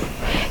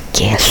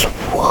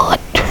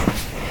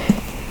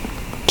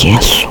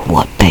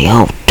 They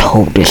all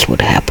told this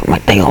would happen.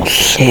 Right? They all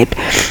said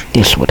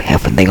this would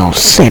happen. They all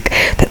said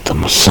that the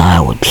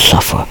Messiah would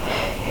suffer.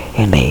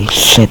 And they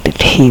said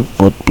that he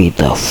would be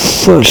the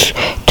first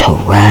to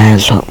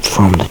rise up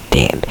from the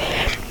dead.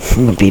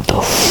 He would be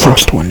the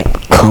first one that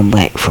would come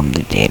back from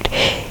the dead.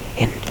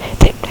 And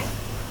that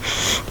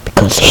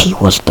because he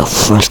was the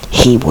first,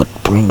 he would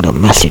bring the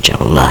message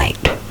of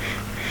light.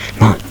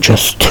 Not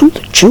just to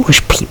the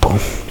Jewish people,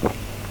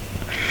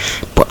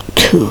 but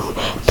to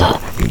the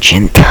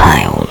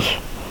Gentiles.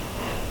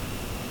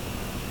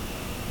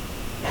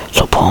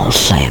 So Paul is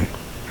saying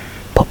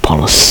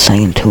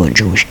to a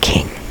Jewish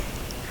king,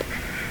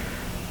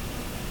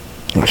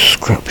 your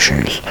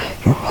scriptures,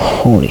 your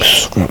holy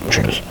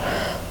scriptures,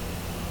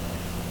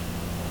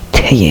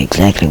 tell you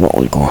exactly what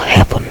was going to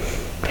happen.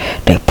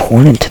 They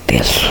pointed to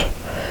this.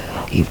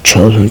 You've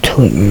chosen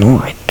to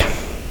ignore it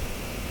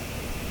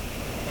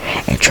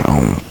at your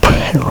own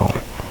peril.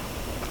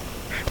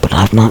 But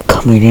I've not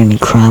committed any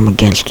crime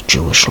against the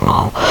Jewish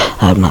law.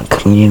 I've not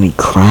committed any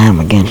crime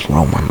against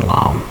Roman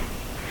law.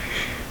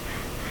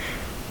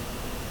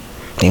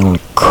 The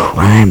only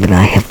crime that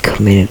I have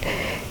committed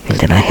is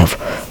that I have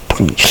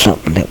preached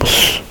something that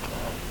was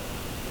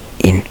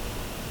in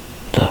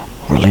the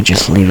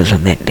religious leaders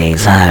of that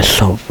day's eyes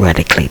so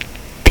radically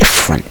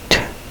different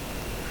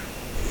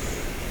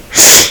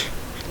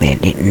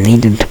that it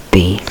needed to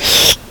be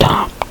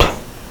stopped.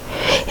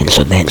 And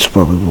so that's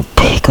where we will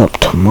pick up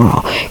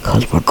tomorrow,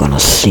 because we're going to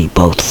see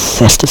both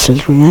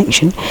Festus's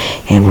reaction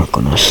and we're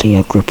going to see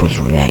Agrippa's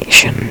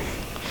reaction.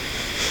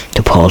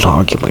 to Paul's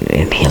argument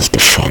in his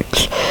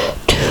defense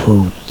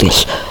to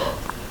this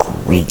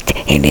great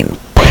and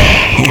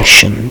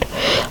impassioned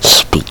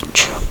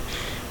speech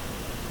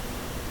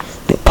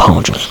that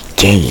Paul just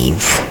gave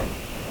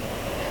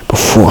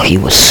before he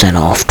was sent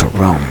off to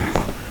Rome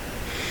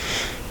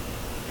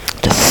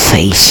to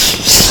face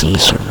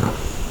Caesar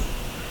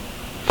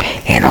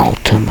and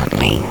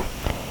ultimately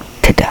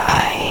to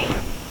die.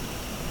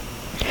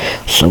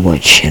 So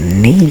what you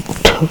need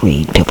to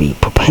read to be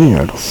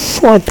prepared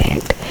for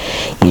that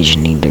is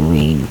you need to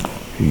read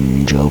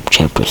Job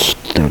chapters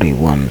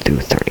 31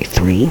 through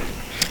 33,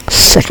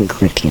 2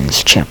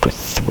 Corinthians chapter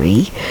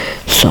 3,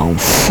 Psalm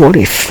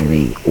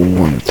 43,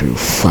 1 through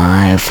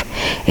 5,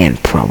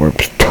 and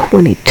Proverbs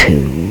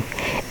 22,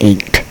 8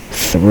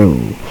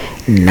 through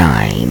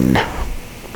 9.